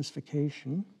Christmas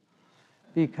vacation,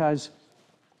 because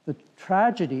the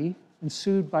tragedy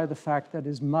ensued by the fact that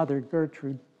his mother,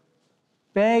 Gertrude,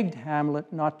 begged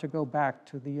Hamlet not to go back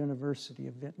to the University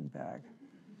of Wittenberg.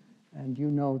 And you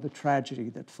know the tragedy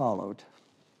that followed.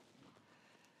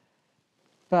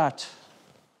 But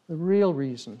the real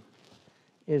reason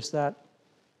is that,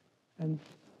 and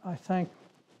I thank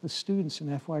the students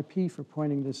in FYP for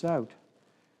pointing this out,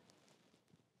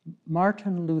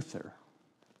 Martin Luther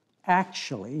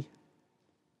actually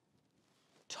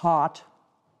taught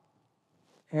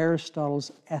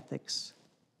Aristotle's Ethics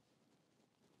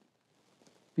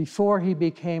before he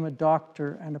became a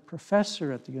doctor and a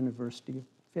professor at the University of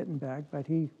Wittenberg, but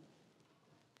he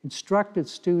instructed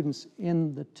students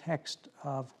in the text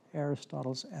of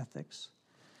Aristotle's Ethics.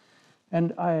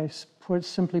 And I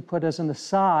simply put as an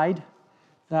aside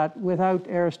that without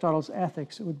Aristotle's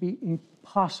Ethics, it would be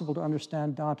impossible to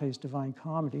understand Dante's Divine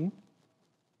Comedy.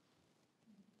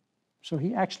 So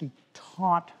he actually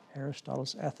taught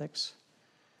Aristotle's Ethics.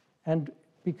 And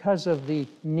because of the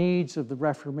needs of the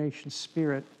Reformation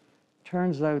spirit,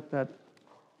 turns out that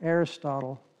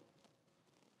Aristotle,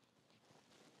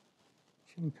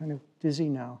 I'm kind of dizzy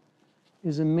now,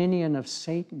 is a minion of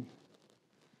Satan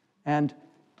and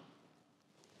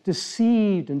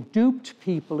deceived and duped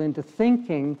people into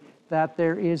thinking that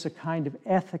there is a kind of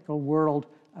ethical world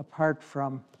apart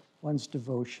from one's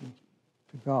devotion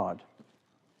to God.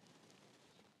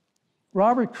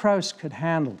 Robert Crouse could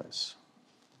handle this.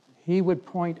 He would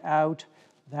point out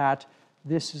that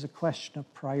this is a question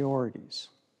of priorities.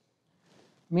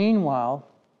 Meanwhile,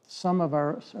 some of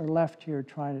us are left here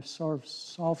trying to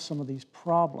solve some of these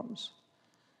problems.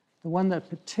 The one that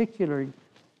particularly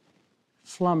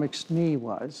flummoxed me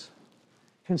was,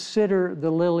 consider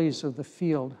the lilies of the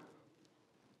field.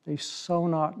 They sow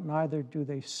not, neither do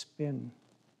they spin.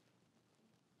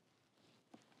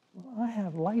 Well, I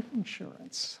have life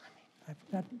insurance.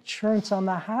 I've got insurance on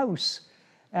the house.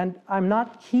 And I'm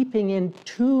not keeping in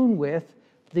tune with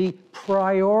the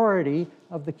priority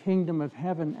of the kingdom of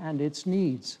heaven and its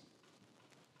needs.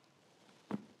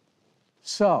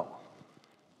 So,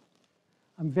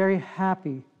 I'm very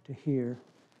happy to hear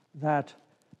that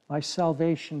my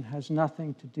salvation has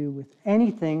nothing to do with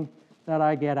anything that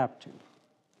I get up to,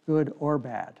 good or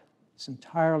bad. It's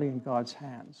entirely in God's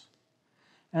hands.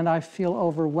 And I feel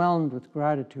overwhelmed with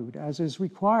gratitude, as is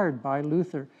required by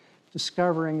Luther,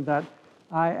 discovering that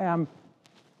I am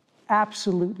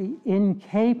absolutely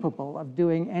incapable of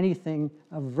doing anything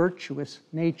of virtuous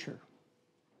nature.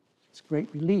 It's a great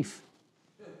relief.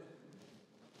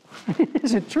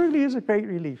 It truly is a great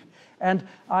relief. And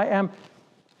I am,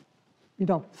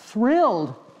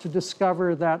 thrilled to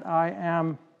discover that I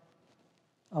am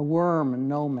a worm and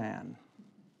no man,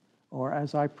 or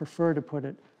as I prefer to put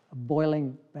it, a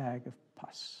boiling bag of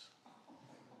pus.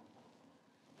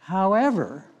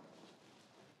 However,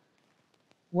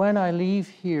 when I leave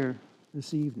here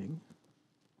this evening,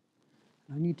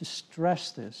 I need to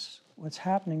stress this, what's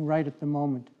happening right at the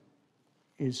moment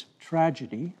is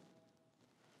tragedy,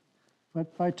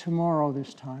 but by tomorrow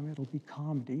this time it'll be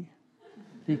comedy,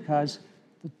 because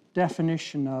the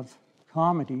definition of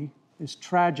comedy is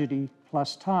tragedy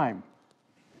plus time.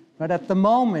 But at the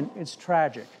moment, it's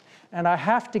tragic. And I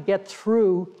have to get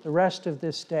through the rest of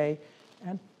this day,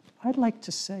 and I'd like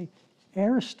to say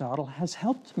Aristotle has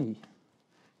helped me.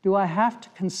 Do I have to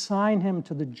consign him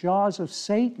to the jaws of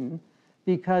Satan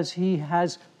because he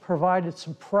has provided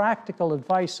some practical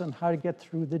advice on how to get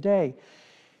through the day?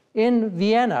 In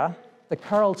Vienna, the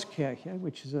Karlskirche,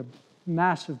 which is a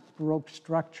massive Baroque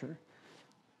structure,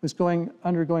 was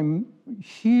undergoing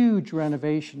huge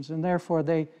renovations, and therefore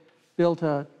they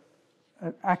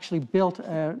actually built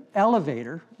an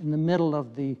elevator in the middle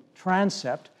of the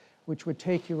transept, which would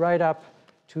take you right up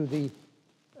to the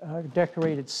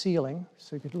decorated ceiling,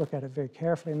 so you could look at it very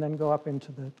carefully, and then go up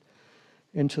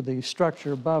into the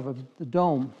structure above of the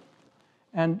dome.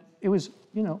 And it was,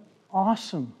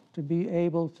 awesome to be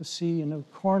able to see in a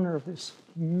corner of this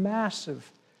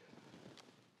massive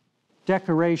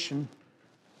decoration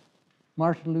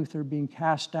Martin Luther being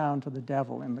cast down to the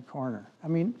devil in the corner. I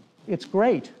mean, it's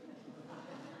great.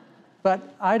 But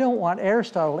I don't want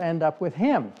Aristotle to end up with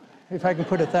him, if I can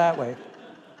put it that way.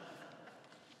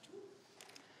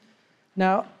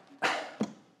 Now,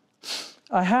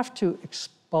 I have to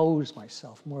expose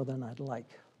myself more than I'd like.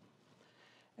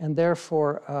 And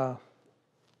therefore,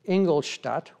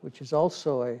 Ingolstadt, which is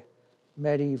also a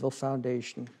medieval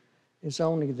foundation, is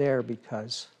only there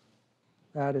because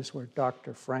that is where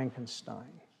Dr.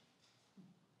 Frankenstein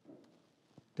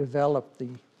developed the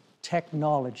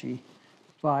technology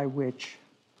by which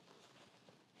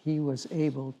he was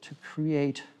able to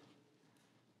create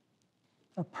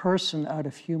a person out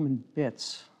of human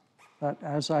bits, but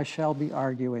as I shall be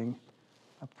arguing,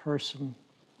 a person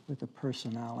with a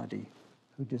personality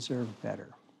who deserved better.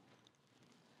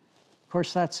 Of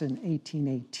course, that's in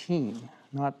 1818,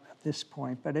 not at this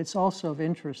point, but it's also of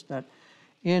interest that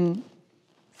in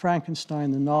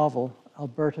Frankenstein, the novel,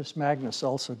 Albertus Magnus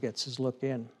also gets his look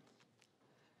in.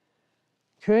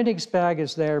 Königsberg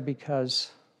is there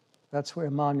because that's where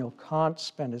Immanuel Kant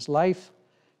spent his life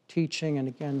teaching, and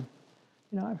again,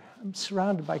 I'm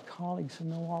surrounded by colleagues who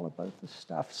know all about this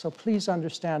stuff, so please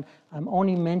understand, I'm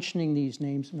only mentioning these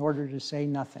names in order to say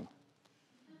nothing.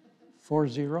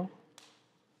 4-0.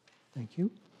 Thank you.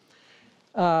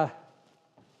 I've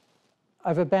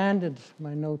abandoned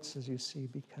my notes, as you see,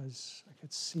 because I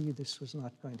could see this was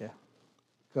not going to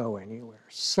go anywhere.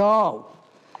 So,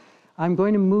 I'm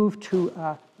going to move to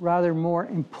a rather more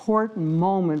important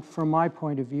moment from my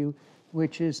point of view,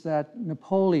 which is that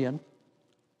Napoleon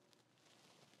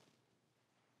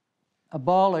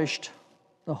abolished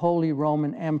the Holy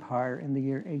Roman Empire in the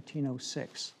year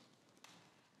 1806,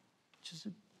 which is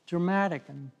a dramatic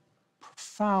and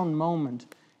profound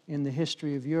moment in the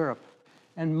history of Europe.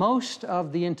 And most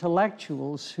of the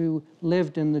intellectuals who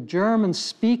lived in the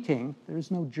German-speaking, there's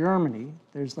no Germany,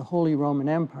 there's the Holy Roman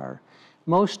Empire.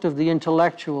 Most of the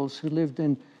intellectuals who lived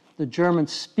in the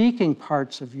German-speaking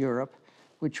parts of Europe,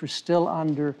 which were still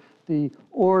under the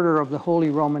order of the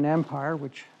Holy Roman Empire,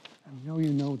 which I know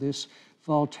you know this,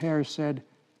 Voltaire said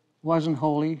wasn't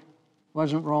holy,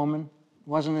 wasn't Roman,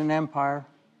 wasn't an empire,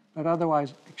 but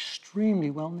otherwise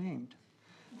extremely well named.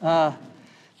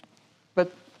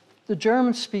 But the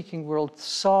German-speaking world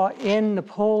saw in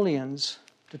Napoleon's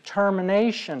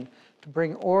determination to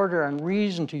bring order and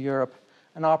reason to Europe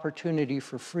an opportunity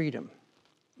for freedom.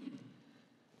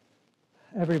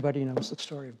 Everybody knows the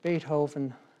story of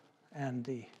Beethoven and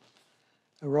the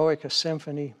Eroica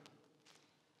Symphony.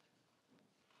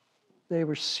 They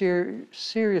were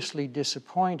seriously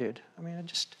disappointed. I mean,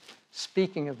 just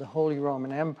speaking of the Holy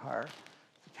Roman Empire,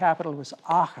 the capital was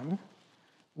Aachen.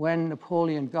 When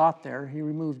Napoleon got there, he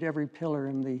removed every pillar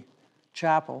in the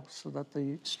chapel so that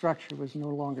the structure was no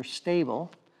longer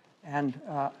stable. And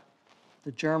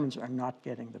the Germans are not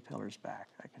getting the pillars back,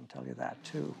 I can tell you that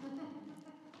too.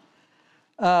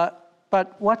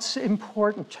 But what's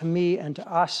important to me and to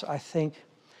us, I think,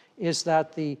 is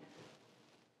that the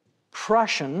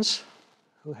Prussians,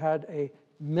 who had a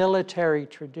military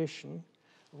tradition,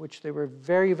 which they were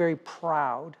very, very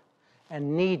proud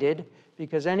and needed,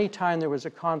 because any time there was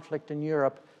a conflict in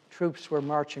Europe, troops were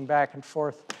marching back and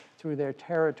forth through their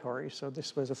territory. So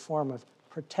this was a form of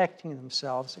protecting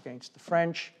themselves against the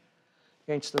French,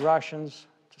 against the Russians,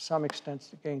 to some extent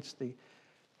against the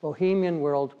Bohemian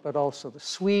world, but also the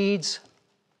Swedes.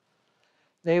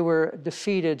 They were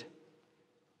defeated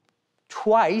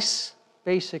twice,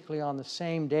 basically on the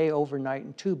same day, overnight,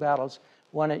 in two battles,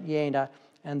 one at Jena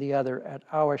and the other at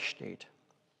Auerstedt.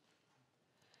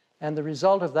 And the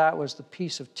result of that was the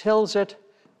Peace of Tilsit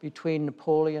between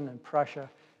Napoleon and Prussia,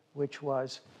 which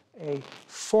was a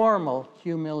formal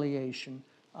humiliation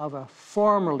of a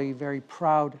formerly very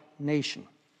proud nation.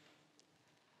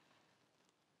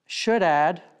 Should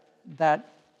add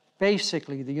that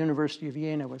basically the University of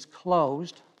Jena was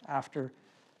closed after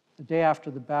the day after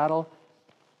the battle.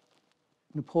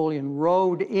 Napoleon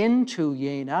rode into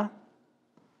Jena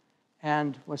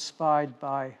and was spied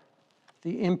by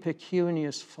the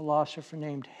impecunious philosopher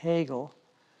named Hegel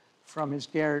from his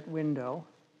garret window,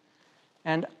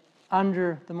 and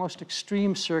under the most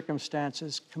extreme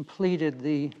circumstances completed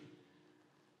the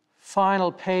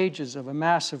final pages of a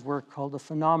massive work called The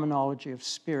Phenomenology of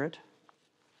Spirit.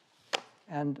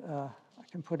 And I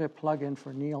can put a plug in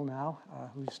for Neil now,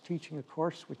 who's teaching a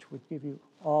course which would give you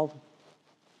all the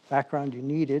background you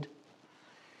needed.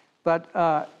 But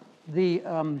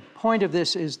the point of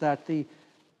this is that the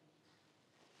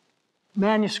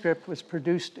manuscript was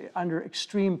produced under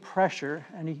extreme pressure,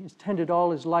 and he intended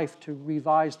all his life to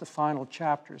revise the final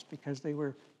chapters because they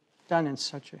were done in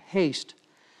such a haste.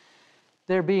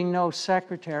 There being no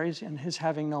secretaries and his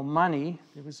having no money,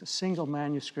 there was a single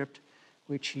manuscript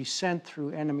which he sent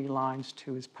through enemy lines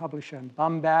to his publisher in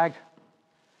Bamberg.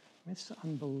 It's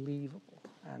unbelievable.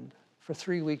 And for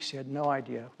 3 weeks, he had no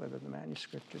idea whether the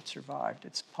manuscript had survived.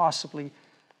 It's possibly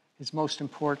his most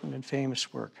important and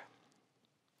famous work.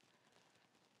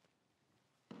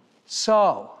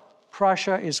 So,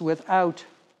 Prussia is without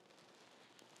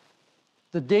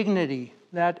the dignity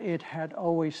that it had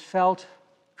always felt,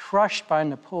 crushed by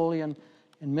Napoleon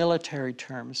in military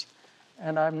terms.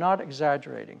 And I'm not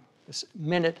exaggerating. This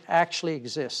minute actually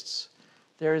exists.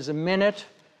 There is a minute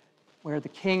where the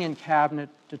king and cabinet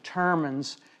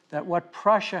determines that what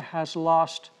Prussia has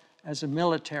lost as a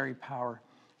military power,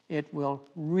 it will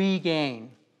regain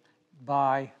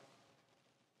by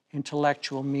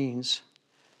intellectual means,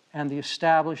 and the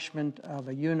establishment of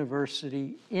a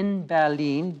university in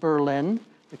Berlin,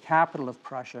 the capital of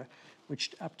Prussia,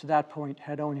 which up to that point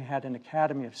had only had an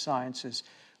Academy of Sciences,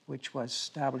 which was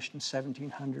established in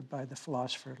 1700 by the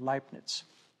philosopher Leibniz.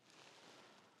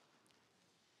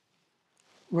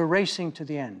 We're racing to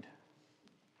the end.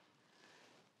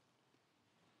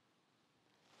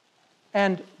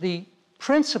 And the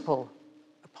principle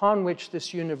upon which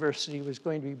this university was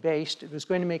going to be based, it was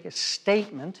going to make a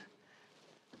statement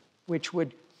which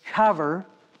would cover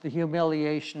the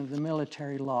humiliation of the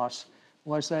military loss,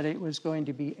 was that it was going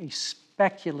to be a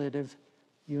speculative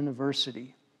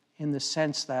university in the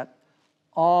sense that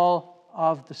all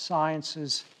of the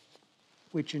sciences,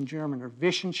 which in German are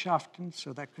Wissenschaften,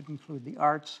 so that could include the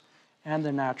arts and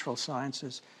the natural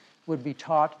sciences, would be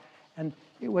taught. And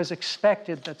it was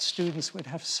expected that students would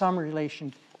have some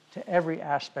relation to every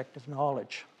aspect of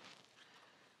knowledge.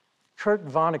 Kurt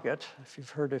Vonnegut, if you've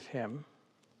heard of him,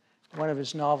 one of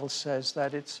his novels says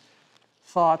that it's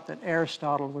thought that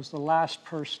Aristotle was the last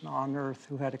person on earth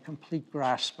who had a complete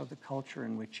grasp of the culture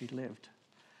in which he lived.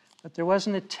 But there was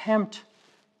an attempt,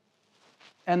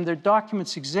 and their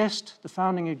documents exist, the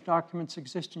founding documents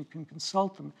exist, and you can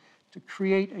consult them, to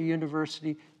create a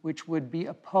university which would be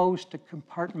opposed to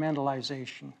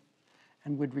compartmentalization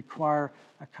and would require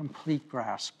a complete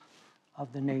grasp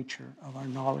of the nature of our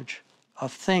knowledge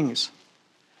of things.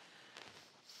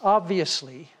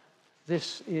 Obviously,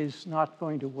 this is not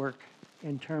going to work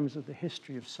in terms of the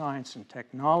history of science and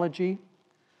technology.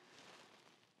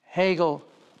 Hegel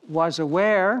was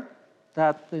aware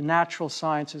that the natural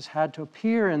sciences had to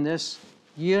appear in this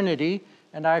unity,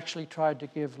 and actually tried to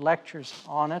give lectures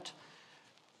on it,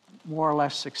 more or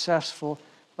less successful.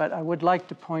 But I would like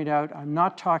to point out, I'm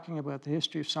not talking about the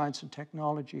history of science and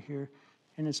technology here,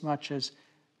 in as much as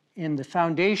in the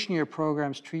foundation year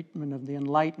program's treatment of the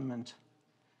Enlightenment,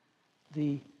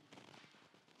 the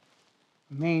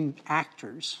main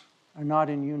actors are not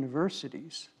in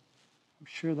universities. I'm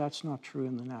sure that's not true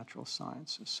in the natural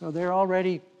sciences. So there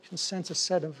already can sense a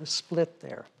set of a split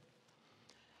there.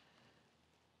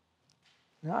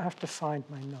 Now I have to find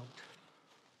my note,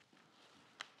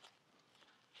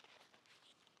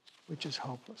 which is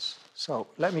hopeless. So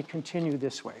let me continue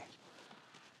this way.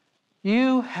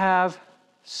 You have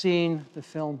seen the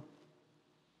film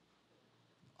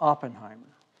Oppenheimer.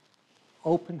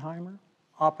 Oppenheimer?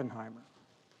 Oppenheimer.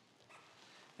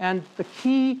 And the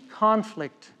key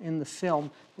conflict in the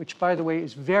film, which, by the way,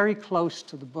 is very close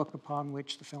to the book upon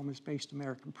which the film is based,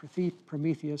 American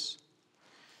Prometheus,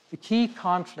 the key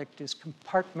conflict is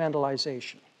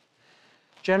compartmentalization.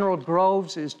 General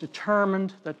Groves is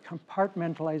determined that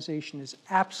compartmentalization is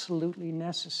absolutely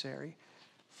necessary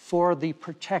for the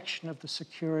protection of the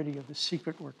security of the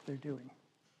secret work they're doing.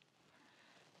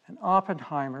 And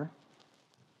Oppenheimer,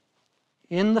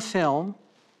 in the film,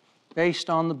 based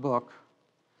on the book,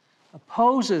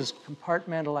 opposes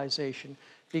compartmentalization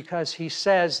because he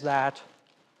says that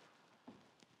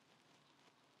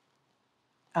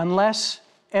unless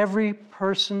every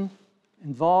person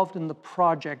involved in the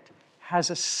project has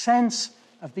a sense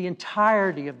of the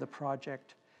entirety of the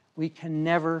project, we can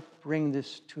never bring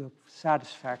this to a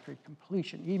satisfactory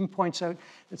completion. He even points out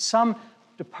that some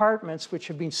departments which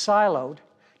have been siloed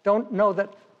don't know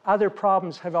that other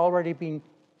problems have already been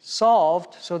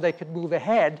solved so they could move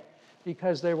ahead,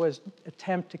 because there was an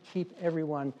attempt to keep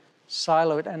everyone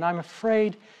siloed. And I'm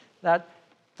afraid that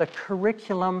the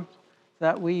curriculum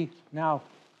that we now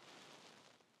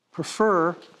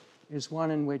prefer is one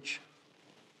in which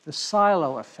the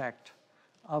silo effect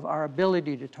of our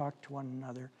ability to talk to one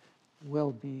another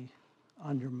will be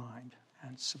undermined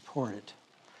and supported.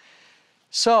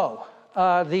 So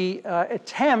the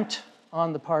attempt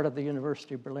on the part of the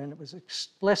University of Berlin, it was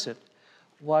explicit,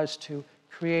 was to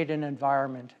create an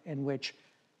environment in which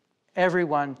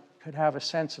everyone could have a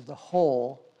sense of the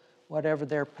whole, whatever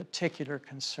their particular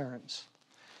concerns.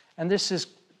 And this is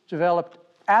developed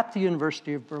at the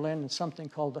University of Berlin in something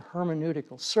called the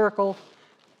hermeneutical circle,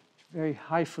 very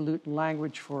highfalutin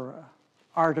language for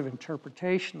art of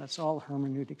interpretation. That's all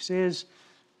hermeneutics is.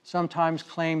 Sometimes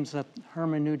claims that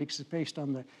hermeneutics is based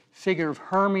on the figure of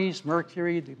Hermes,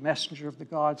 Mercury, the messenger of the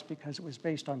gods, because it was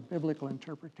based on biblical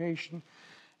interpretation.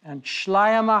 And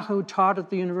Schleiermacher, who taught at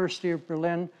the University of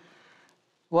Berlin,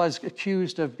 was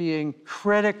accused of being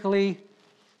critically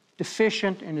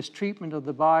deficient in his treatment of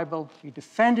the Bible. He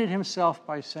defended himself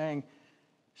by saying,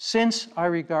 since I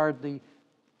regard the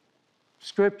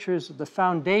scriptures as the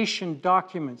foundation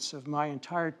documents of my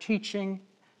entire teaching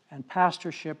and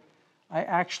pastorship, I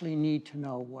actually need to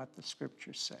know what the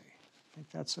scriptures say. I think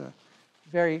that's a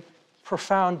very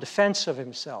profound defense of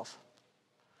himself.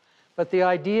 But the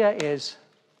idea is,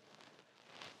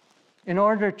 in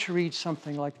order to read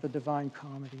something like the Divine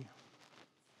Comedy,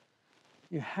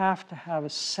 you have to have a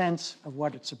sense of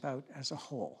what it's about as a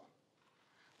whole.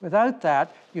 Without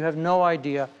that, you have no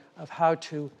idea of how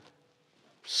to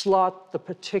slot the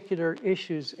particular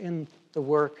issues in the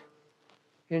work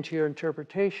into your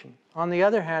interpretation. On the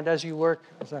other hand, as you work,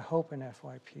 as I hope in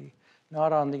FYP,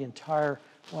 not on the entire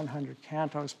 100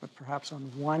 cantos, but perhaps on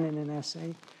one in an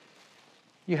essay,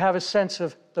 you have a sense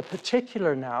of the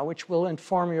particular now, which will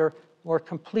inform your more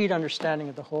complete understanding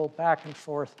of the whole, back and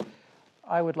forth.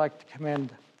 I would like to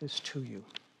commend this to you.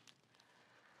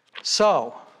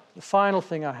 So, the final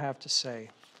thing I have to say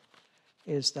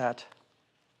is that,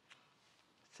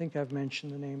 I think I've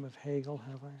mentioned the name of Hegel,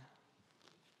 have I?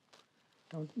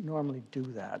 Don't normally do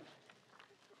that.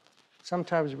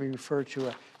 Sometimes we refer to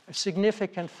a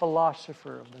significant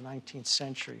philosopher of the 19th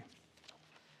century.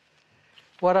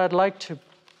 What I'd like to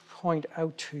point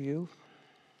out to you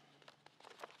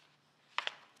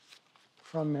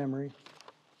from memory.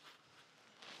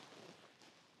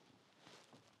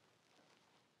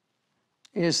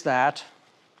 Is that,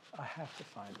 I have to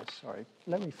find this, sorry.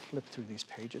 Let me flip through these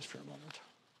pages for a moment.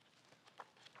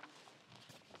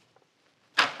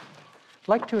 I'd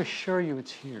like to assure you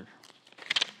it's here.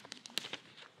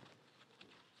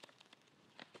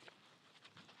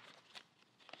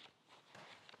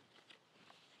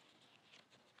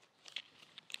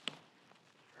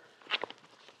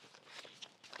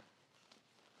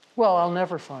 Well, I'll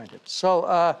never find it. So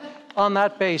on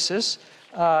that basis,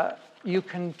 you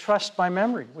can trust my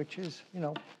memory, which is,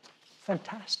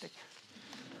 fantastic.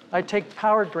 I take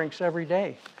power drinks every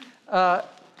day.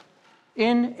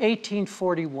 In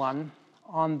 1841,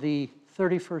 on the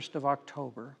 31st of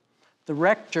October, the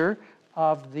rector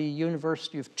of the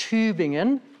University of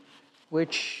Tübingen,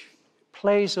 which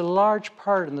plays a large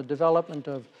part in the development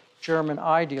of German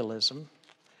idealism,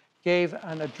 gave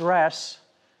an address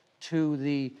to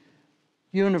the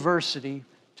university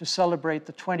to celebrate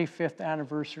the 25th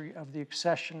anniversary of the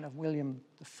accession of William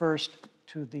I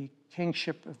to the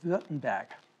kingship of Wittenberg.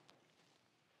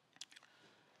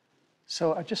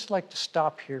 So I'd just like to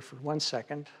stop here for 1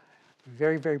 second,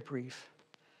 very, very brief.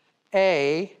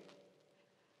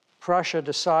 Prussia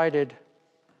decided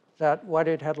that what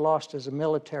it had lost as a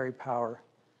military power,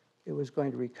 it was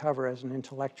going to recover as an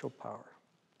intellectual power.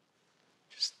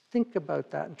 Just think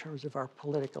about that in terms of our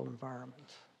political environment.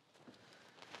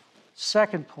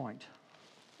 Second point,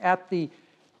 at the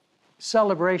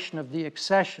celebration of the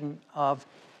accession of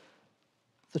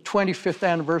the 25th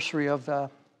anniversary of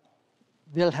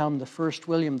William I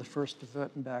of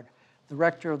Wittenberg, the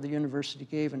rector of the university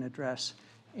gave an address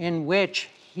in which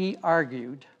he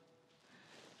argued,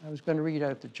 I was going to read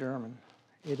out the German,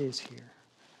 it is here,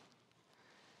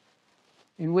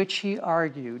 in which he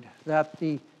argued that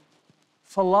the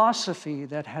philosophy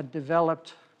that had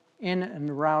developed in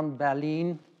and around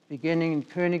Berlin, beginning in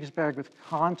Königsberg with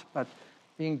Kant, but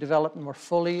being developed more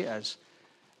fully, as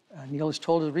Neil has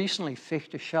told us recently,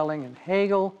 Fichte, Schelling, and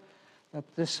Hegel, that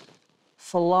this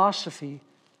philosophy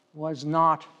was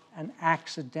not an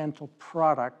accidental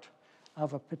product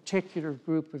of a particular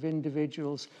group of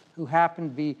individuals who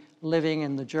happened to be living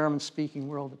in the German-speaking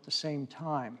world at the same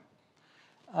time.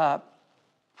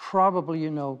 Probably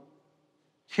you know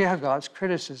Kierkegaard's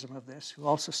criticism of this, who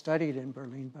also studied in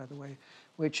Berlin, by the way,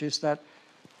 which is that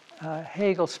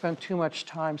Hegel spent too much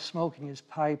time smoking his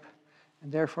pipe,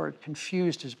 and therefore it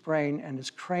confused his brain, and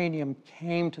his cranium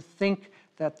came to think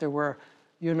that there were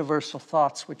universal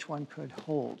thoughts which one could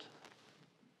hold.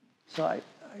 So I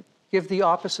give the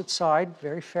opposite side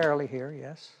very fairly here,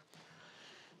 yes.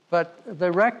 But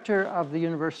the rector of the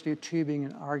University of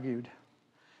Tübingen argued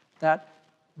that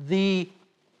the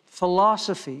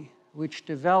philosophy which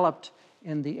developed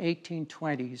in the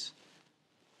 1820s,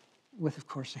 with, of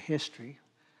course, a history,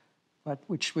 but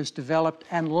which was developed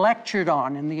and lectured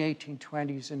on in the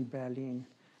 1820s in Berlin,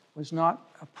 was not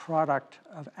a product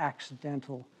of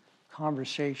accidental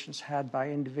conversations had by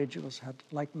individuals who had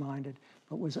like-minded,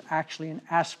 but was actually an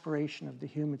aspiration of the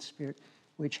human spirit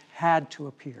which had to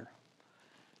appear.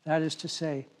 That is to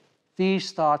say,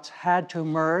 these thoughts had to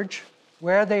emerge.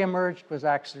 Where they emerged was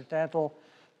accidental,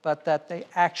 but that they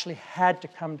actually had to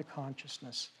come to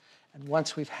consciousness. And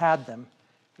once we've had them,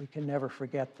 we can never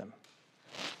forget them.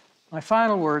 My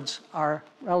final words are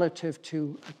relative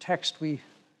to a text we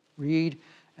read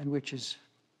and which is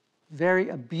very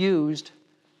abused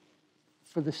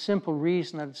for the simple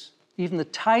reason that even the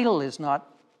title is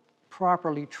not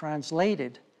properly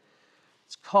translated.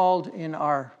 It's called in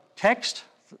our text,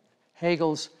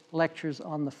 Hegel's Lectures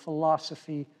on the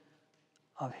Philosophy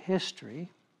of History.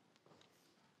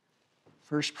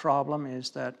 First problem is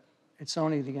that it's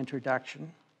only the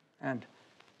introduction, and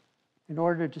in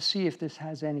order to see if this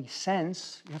has any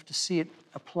sense, you have to see it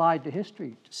applied to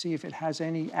history, to see if it has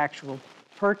any actual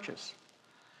purchase.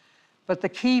 But the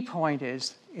key point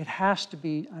is, it has to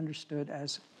be understood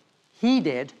as he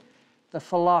did, the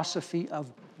philosophy of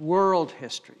world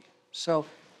history. So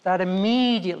that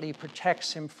immediately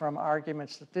protects him from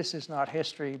arguments that this is not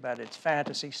history, but it's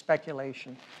fantasy,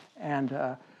 speculation,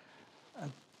 and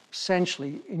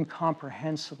essentially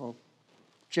incomprehensible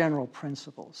general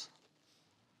principles.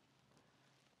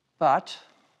 But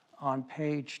on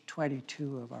page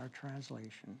 22 of our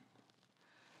translation,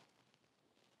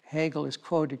 Hegel is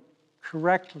quoted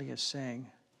correctly as saying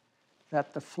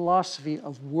that the philosophy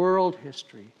of world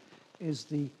history is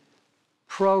the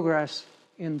progress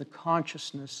in the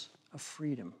consciousness of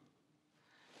freedom.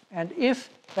 And if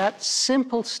that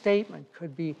simple statement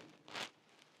could be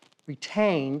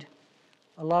retained,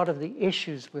 a lot of the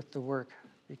issues with the work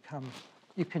become,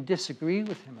 you can disagree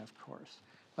with him, of course,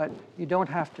 but you don't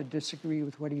have to disagree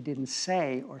with what he didn't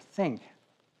say or think.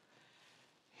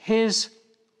 His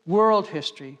world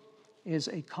history is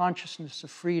a consciousness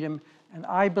of freedom, and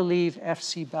I believe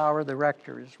F.C. Bauer, the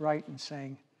rector, is right in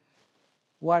saying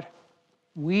what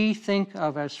we think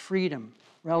of as freedom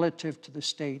relative to the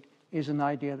state is an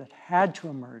idea that had to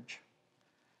emerge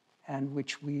and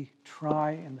which we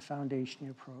try in the foundation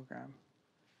year program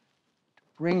to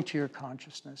bring to your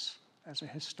consciousness as a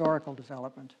historical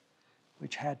development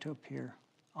which had to appear.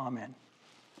 Amen.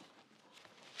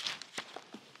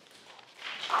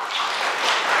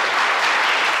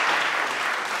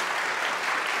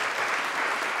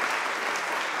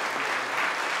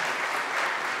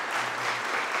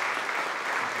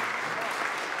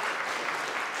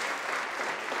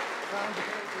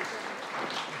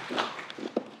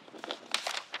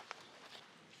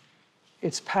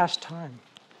 It's past time.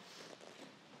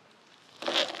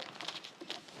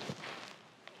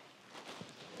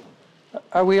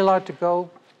 Are we allowed to go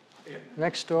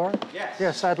next door? Yes.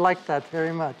 Yes, I'd like that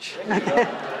very much. This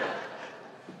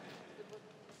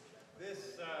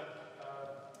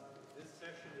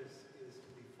session is to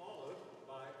be followed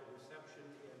by a reception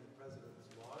in the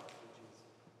President's Lodge, which is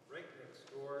right next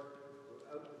door.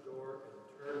 Go out the door and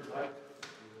turn right.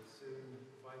 You will soon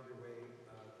find your way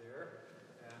there.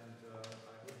 And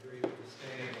I hope you're able to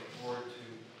stay. I look forward to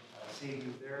seeing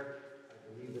you there. I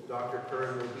believe that Dr.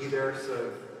 Curran will be there,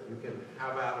 so you can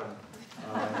have at him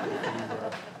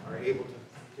if you are able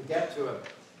to get to him.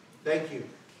 Thank you.